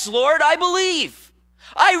 Yes, Lord, I believe.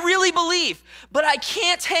 I really believe, but I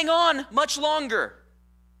can't hang on much longer.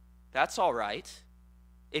 That's all right.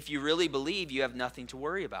 If you really believe, you have nothing to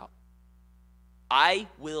worry about. I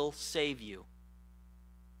will save you.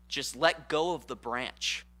 Just let go of the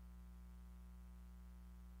branch.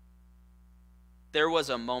 There was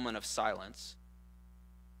a moment of silence.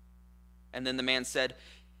 And then the man said,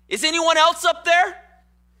 is anyone else up there?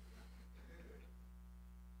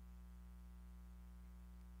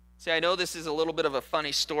 See, I know this is a little bit of a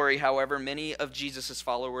funny story. However, many of Jesus'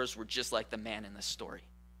 followers were just like the man in this story.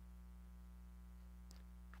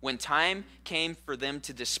 When time came for them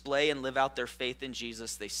to display and live out their faith in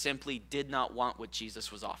Jesus, they simply did not want what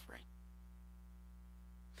Jesus was offering.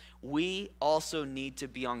 We also need to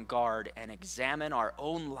be on guard and examine our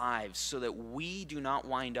own lives so that we do not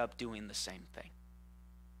wind up doing the same thing.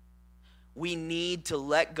 We need to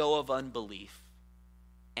let go of unbelief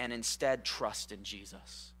and instead trust in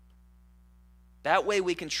Jesus. That way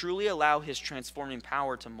we can truly allow his transforming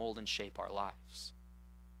power to mold and shape our lives.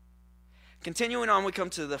 Continuing on, we come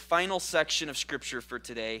to the final section of Scripture for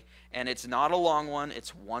today, and it's not a long one,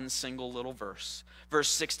 it's one single little verse. Verse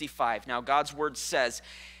 65. Now God's word says,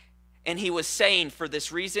 and he was saying, for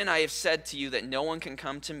this reason I have said to you that no one can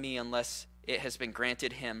come to me unless it has been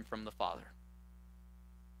granted him from the Father.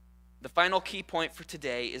 The final key point for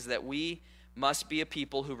today is that we must be a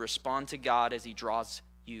people who respond to God as he draws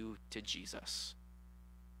you to Jesus.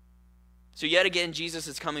 So yet again, Jesus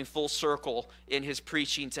is coming full circle in his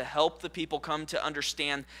preaching to help the people come to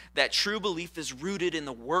understand that true belief is rooted in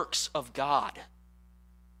the works of God.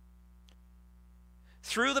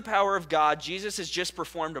 Through the power of God, Jesus has just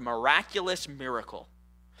performed a miraculous miracle.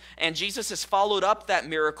 And Jesus has followed up that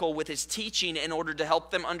miracle with his teaching in order to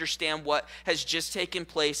help them understand what has just taken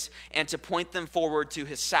place and to point them forward to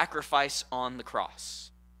his sacrifice on the cross.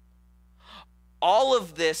 All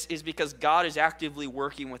of this is because God is actively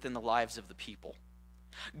working within the lives of the people.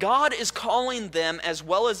 God is calling them, as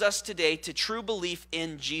well as us today, to true belief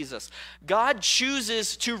in Jesus. God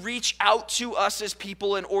chooses to reach out to us as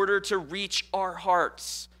people in order to reach our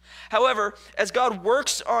hearts. However, as God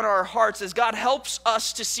works on our hearts, as God helps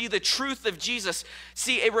us to see the truth of Jesus,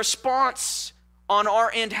 see, a response on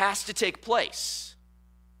our end has to take place.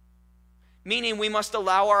 Meaning we must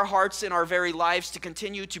allow our hearts and our very lives to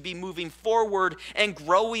continue to be moving forward and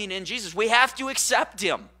growing in Jesus. We have to accept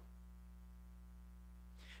him.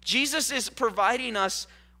 Jesus is providing us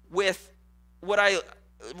with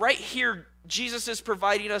right here, Jesus is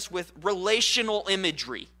providing us with relational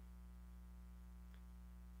imagery.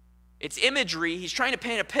 It's imagery. He's trying to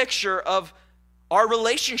paint a picture of our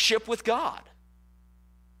relationship with God.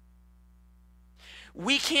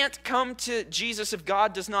 We can't come to Jesus if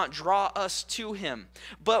God does not draw us to him.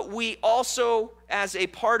 But we also, as a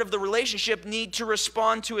part of the relationship, need to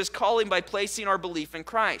respond to his calling by placing our belief in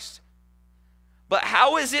Christ. But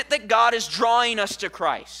how is it that God is drawing us to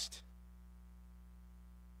Christ?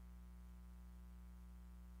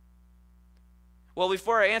 Well,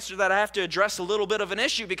 before I answer that, I have to address a little bit of an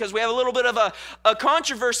issue, because we have a little bit of a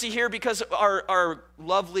controversy here, because our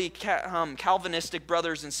lovely Calvinistic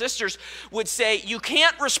brothers and sisters would say you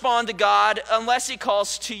can't respond to God unless he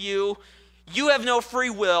calls to you. You have no free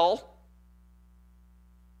will.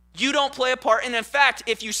 You don't play a part. And in fact,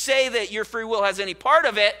 if you say that your free will has any part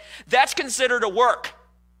of it, that's considered a work.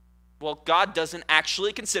 Well, God doesn't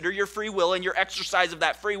actually consider your free will and your exercise of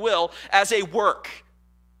that free will as a work.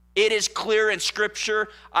 It is clear in Scripture.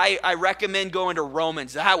 I recommend going to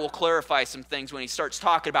Romans. That will clarify some things when he starts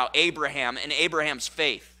talking about Abraham and Abraham's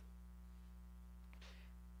faith.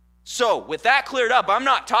 So, with that cleared up, I'm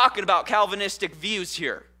not talking about Calvinistic views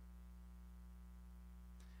here.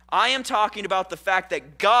 I am talking about the fact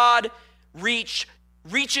that God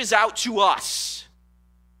reaches out to us.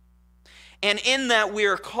 And in that, we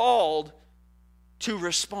are called to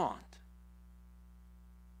respond.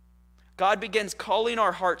 God begins calling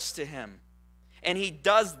our hearts to him, and he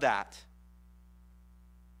does that.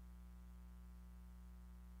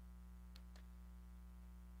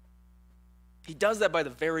 He does that by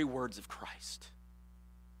the very words of Christ.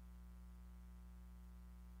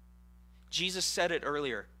 Jesus said it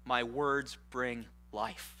earlier, my words bring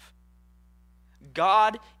life.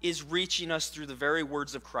 God is reaching us through the very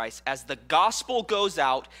words of Christ. As the gospel goes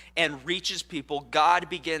out and reaches people, God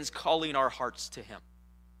begins calling our hearts to him.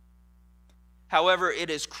 However, it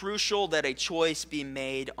is crucial that a choice be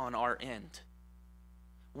made on our end.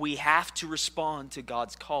 We have to respond to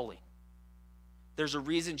God's calling. There's a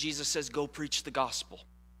reason Jesus says, go preach the gospel.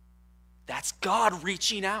 That's God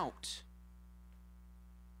reaching out.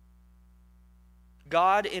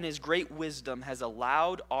 God, in his great wisdom, has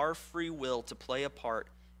allowed our free will to play a part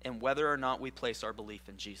in whether or not we place our belief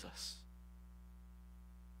in Jesus.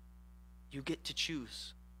 You get to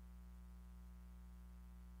choose.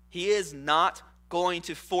 He is not going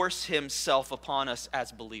to force himself upon us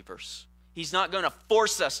as believers. He's not going to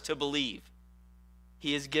force us to believe.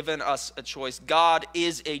 He has given us a choice. God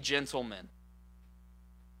is a gentleman.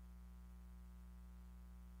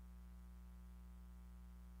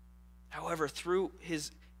 However, through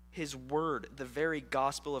his word, the very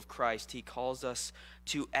gospel of Christ, he calls us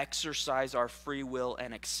to exercise our free will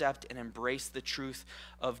and accept and embrace the truth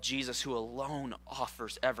of Jesus, who alone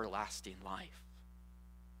offers everlasting life.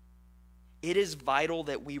 It is vital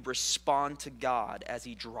that we respond to God as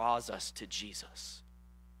he draws us to Jesus.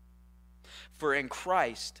 For in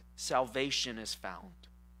Christ, salvation is found.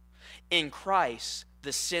 In Christ,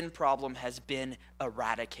 the sin problem has been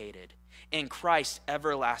eradicated. In Christ,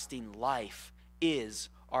 everlasting life is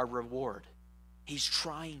our reward. He's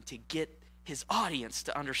trying to get his audience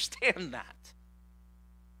to understand that.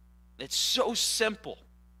 It's so simple.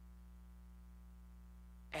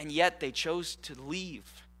 And yet they chose to leave.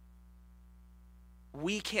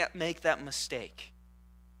 We can't make that mistake.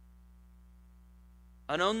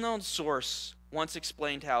 An unknown source once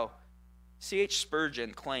explained how C.H.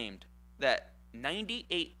 Spurgeon claimed that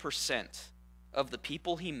 98% of the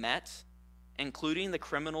people he met, including the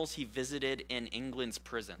criminals he visited in England's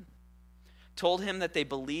prison, told him that they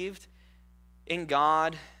believed in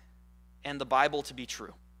God and the Bible to be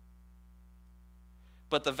true.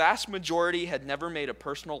 But the vast majority had never made a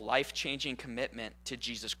personal life-changing commitment to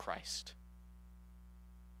Jesus Christ.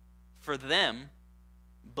 For them,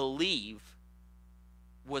 believe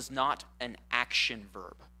was not an action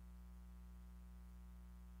verb.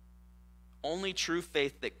 Only true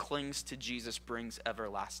faith that clings to Jesus brings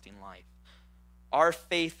everlasting life. Our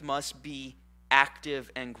faith must be active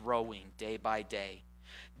and growing day by day.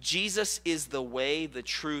 Jesus is the way, the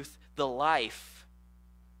truth, the life.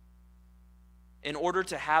 In order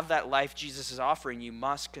to have that life Jesus is offering, you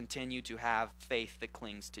must continue to have faith that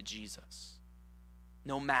clings to Jesus,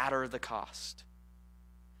 no matter the cost.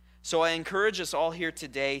 So I encourage us all here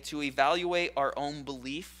today to evaluate our own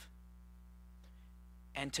belief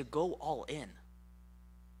and to go all in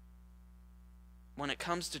when it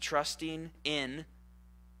comes to trusting in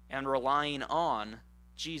and relying on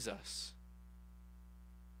Jesus.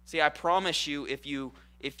 See, I promise you, if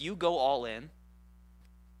you go all in,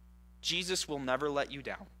 Jesus will never let you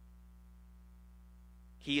down.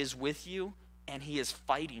 He is with you and he is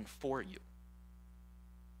fighting for you.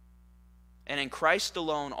 And in Christ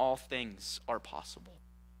alone, all things are possible.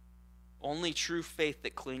 Only true faith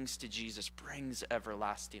that clings to Jesus brings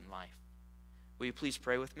everlasting life. Will you please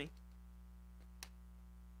pray with me?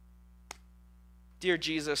 Dear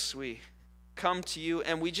Jesus, we come to you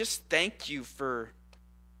and we just thank you for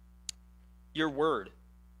your word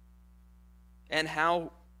and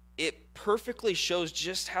how it perfectly shows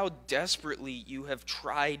just how desperately you have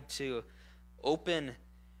tried to open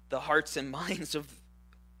the hearts and minds of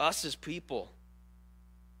us as people.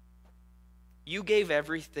 You gave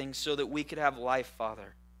everything so that we could have life,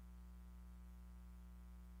 Father.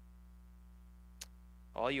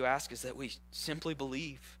 All you ask is that we simply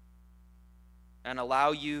believe and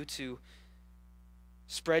allow you to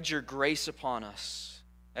spread your grace upon us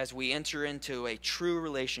as we enter into a true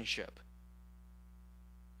relationship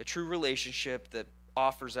that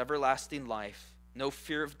offers everlasting life, no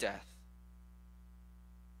fear of death.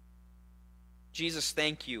 Jesus,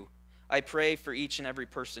 thank you. I pray for each and every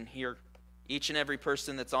person here, each and every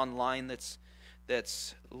person that's online,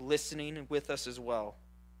 that's listening with us as well.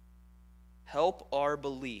 Help our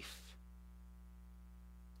belief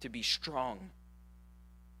to be strong,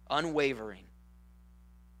 unwavering,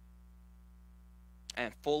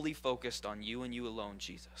 and fully focused on you and you alone,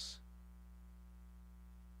 Jesus.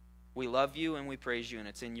 We love you and we praise you, and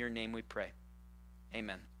it's in your name we pray.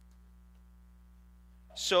 Amen.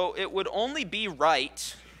 So it would only be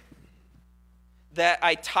right that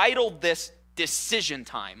I titled this Decision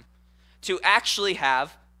Time to actually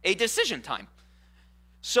have a decision time.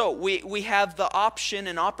 So we have the option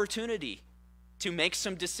and opportunity to make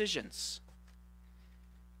some decisions.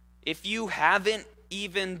 If you haven't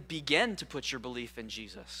even begun to put your belief in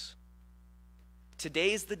Jesus,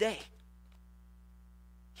 today is the day.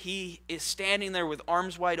 He is standing there with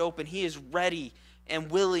arms wide open. He is ready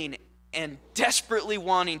and willing and desperately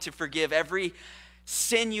wanting to forgive every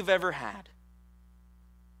sin you've ever had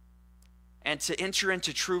and to enter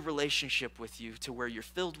into true relationship with you to where you're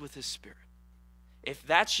filled with His Spirit. If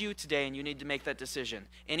that's you today and you need to make that decision,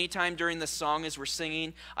 anytime during the song as we're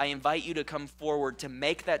singing, I invite you to come forward to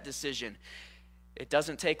make that decision. It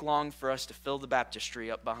doesn't take long for us to fill the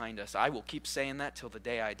baptistry up behind us. I will keep saying that till the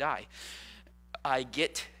day I die. I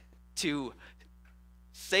get to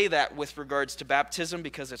say that with regards to baptism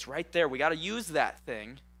because it's right there. We got to use that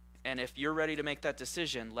thing. And if you're ready to make that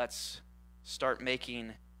decision, let's start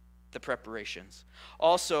making the preparations.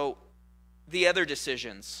 Also, the other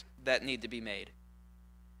decisions that need to be made.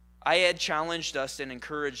 I had challenged us and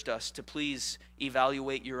encouraged us to please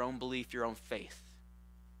evaluate your own belief, your own faith.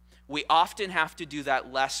 We often have to do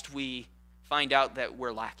that lest we find out that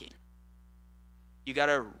we're lacking. You got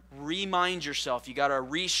to remind yourself. You got to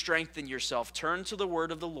re-strengthen yourself. Turn to the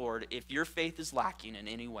word of the Lord if your faith is lacking in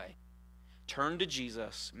any way. Turn to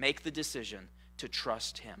Jesus. Make the decision to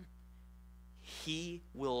trust Him. He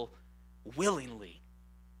will willingly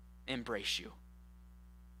embrace you.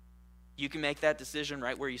 You can make that decision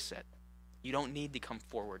right where you sit. You don't need to come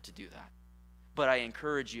forward to do that. But I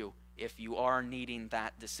encourage you, if you are needing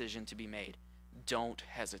that decision to be made, don't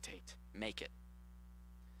hesitate. Make it.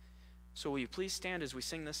 So will you please stand as we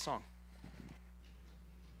sing this song?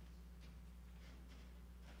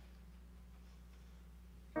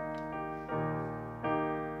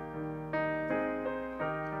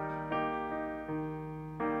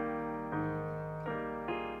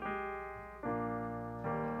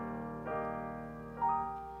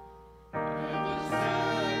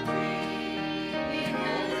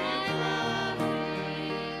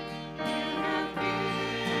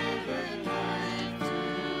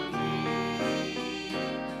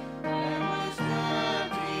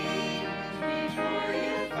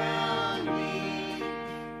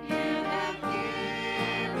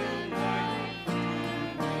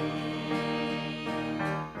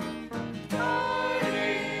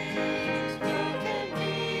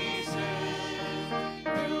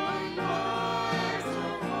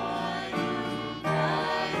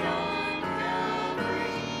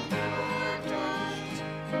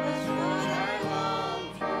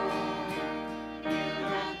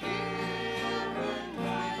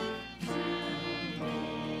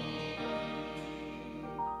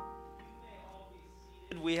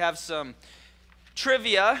 We have some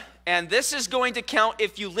trivia, and this is going to count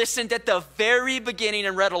if you listened at the very beginning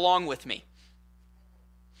and read along with me.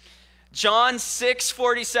 John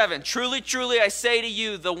 6:47. Truly, truly, I say to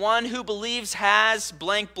you, the one who believes has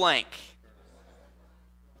blank blank.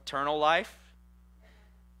 Eternal life,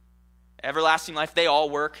 everlasting life, they all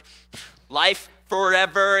work. Life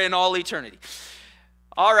forever in all eternity.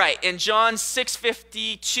 All right, in John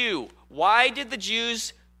 6:52, why did the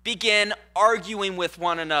Jews begin arguing with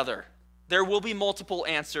one another? There will be multiple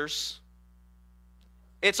answers.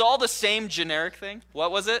 It's all the same generic thing.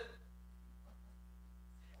 What was it?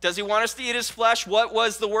 Does he want us to eat his flesh? What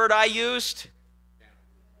was the word I used?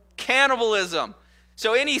 Cannibalism.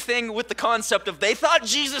 So anything with the concept of they thought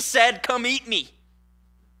Jesus said, come eat me.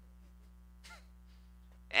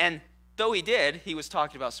 And though he did, he was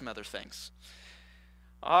talking about some other things.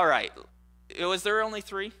 All right. Was there only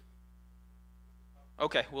 3?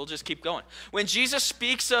 Okay, we'll just keep going. When Jesus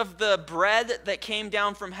speaks of the bread that came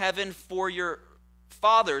down from heaven for your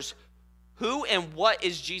fathers, who and what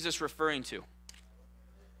is Jesus referring to?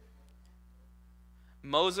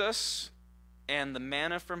 Moses and the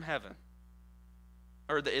manna from heaven,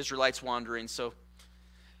 or the Israelites wandering. So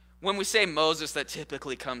when we say Moses, that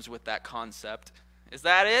typically comes with that concept. Is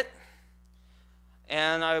that it?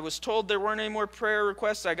 And I was told there weren't any more prayer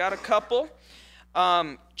requests. I got a couple.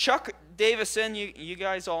 Chuck Davison, you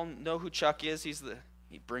guys all know who Chuck is.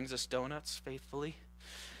 He brings us donuts faithfully.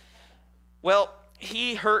 Well,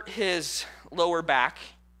 he hurt his lower back,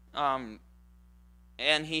 and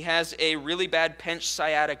he has a really bad pinched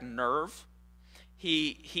sciatic nerve.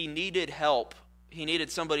 He needed help. He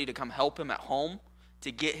needed somebody to come help him at home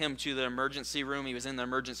to get him to the emergency room. He was in the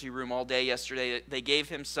emergency room all day yesterday. They gave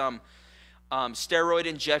him some steroid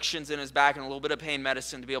injections in his back and a little bit of pain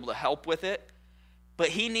medicine to be able to help with it. But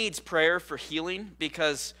he needs prayer for healing,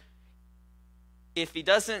 because if he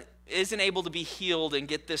isn't able to be healed and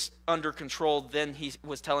get this under control, then he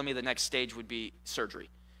was telling me the next stage would be surgery.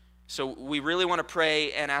 So we really want to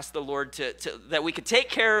pray and ask the Lord that we could take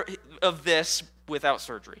care of this without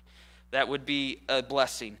surgery. That would be a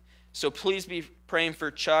blessing. So please be praying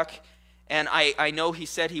for Chuck. And I know he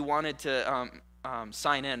said he wanted to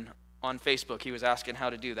sign in on Facebook. He was asking how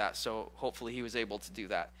to do that, so hopefully he was able to do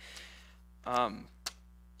that.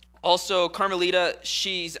 Also, Carmelita,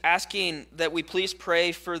 she's asking that we please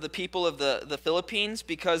pray for the people of the Philippines,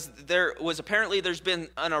 because there's been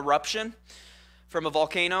an eruption from a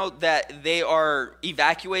volcano that they are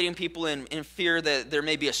evacuating people in fear that there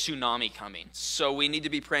may be a tsunami coming. So we need to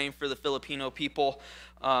be praying for the Filipino people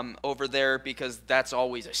over there, because that's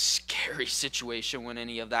always a scary situation when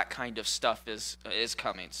any of that kind of stuff is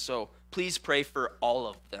coming. So please pray for all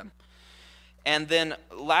of them. And then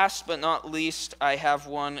last but not least, I have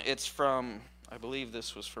one. It's from, I believe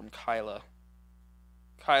this was from Kyla.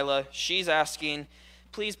 Kyla, she's asking,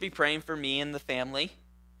 please be praying for me and the family.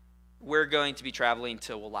 We're going to be traveling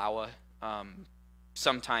to Wallowa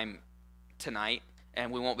sometime tonight,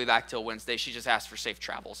 and we won't be back till Wednesday. She just asked for safe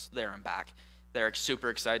travels there and back. They're super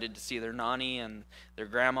excited to see their nanny and their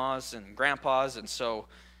grandmas and grandpas, and so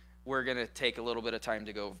we're going to take a little bit of time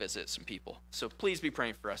to go visit some people. So please be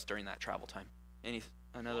praying for us during that travel time.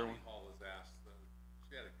 Another one? Hall was asked,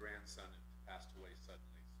 she had a grandson that passed away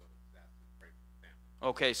suddenly, so it's asked to pray for the family.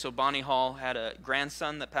 Okay, so Bonnie Hall had a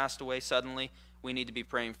grandson that passed away suddenly. We need to be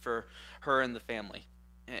praying for her and the family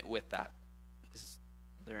with that. Is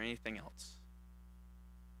there anything else?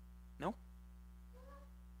 No?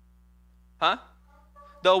 Huh?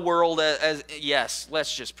 The world, yes,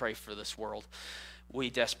 let's just pray for this world. We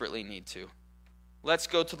desperately need to. Let's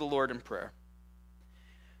go to the Lord in prayer.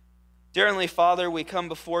 Dear Heavenly Father, we come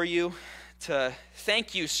before you to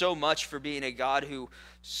thank you so much for being a God who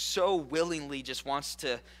so willingly just wants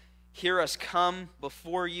to hear us come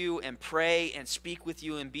before you and pray and speak with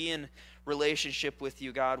you and be in relationship with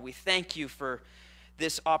you, God. We thank you for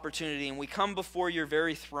this opportunity, and we come before your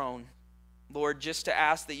very throne, Lord, just to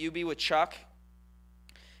ask that you be with Chuck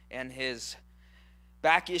and his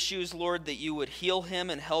back issues, Lord, that you would heal him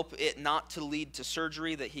and help it not to lead to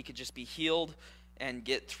surgery, that he could just be healed and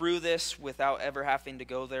get through this without ever having to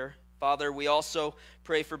go there. Father, we also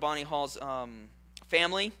pray for Bonnie Hall's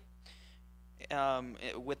family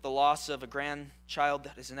with the loss of a grandchild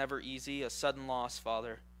that is never easy, a sudden loss,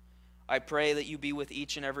 Father. I pray that you be with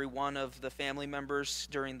each and every one of the family members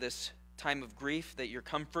during this time of grief, that your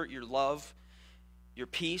comfort, your love, your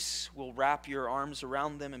peace will wrap your arms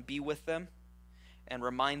around them and be with them, and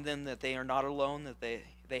remind them that they are not alone, that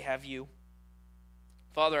they have you.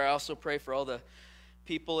 Father, I also pray for all the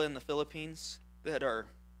people in the Philippines that are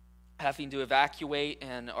having to evacuate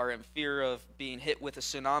and are in fear of being hit with a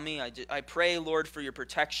tsunami. I pray, Lord, for your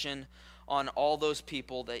protection on all those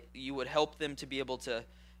people, that you would help them to be able to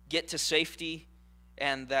get to safety,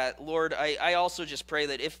 and that, Lord, I also just pray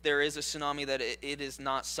that if there is a tsunami, that it is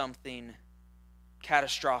not something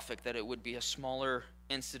catastrophic, that it would be a smaller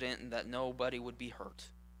incident and that nobody would be hurt.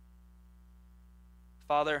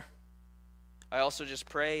 Father, I also just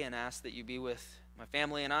pray and ask that you be with my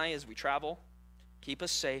family and I as we travel. Keep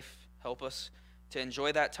us safe. Help us to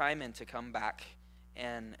enjoy that time and to come back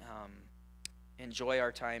and enjoy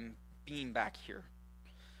our time being back here.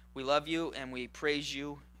 We love you and we praise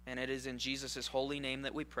you, and it is in Jesus' holy name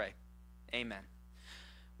that we pray. Amen.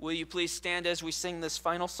 Will you please stand as we sing this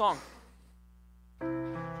final song?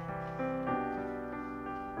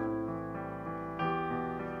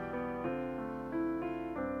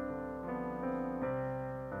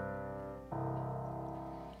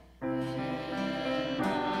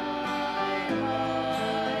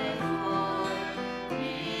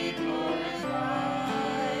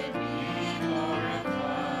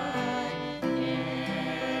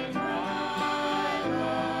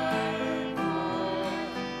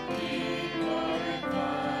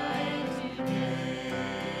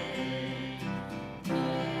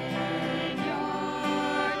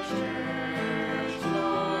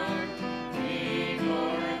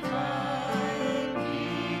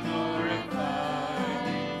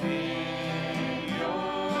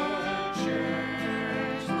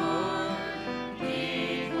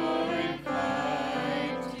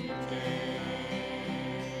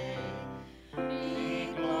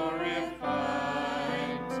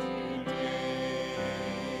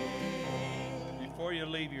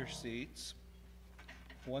 leave your seats,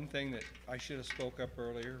 one thing that I should have spoke up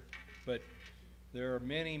earlier, but there are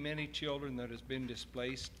many, many children that has been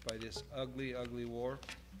displaced by this ugly, ugly war.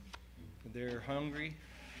 They're hungry.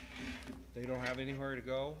 They don't have anywhere to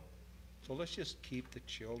go. So let's just keep the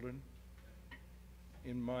children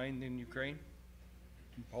in mind in Ukraine,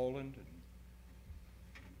 in Poland,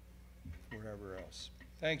 and wherever else.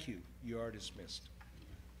 Thank you. You are dismissed.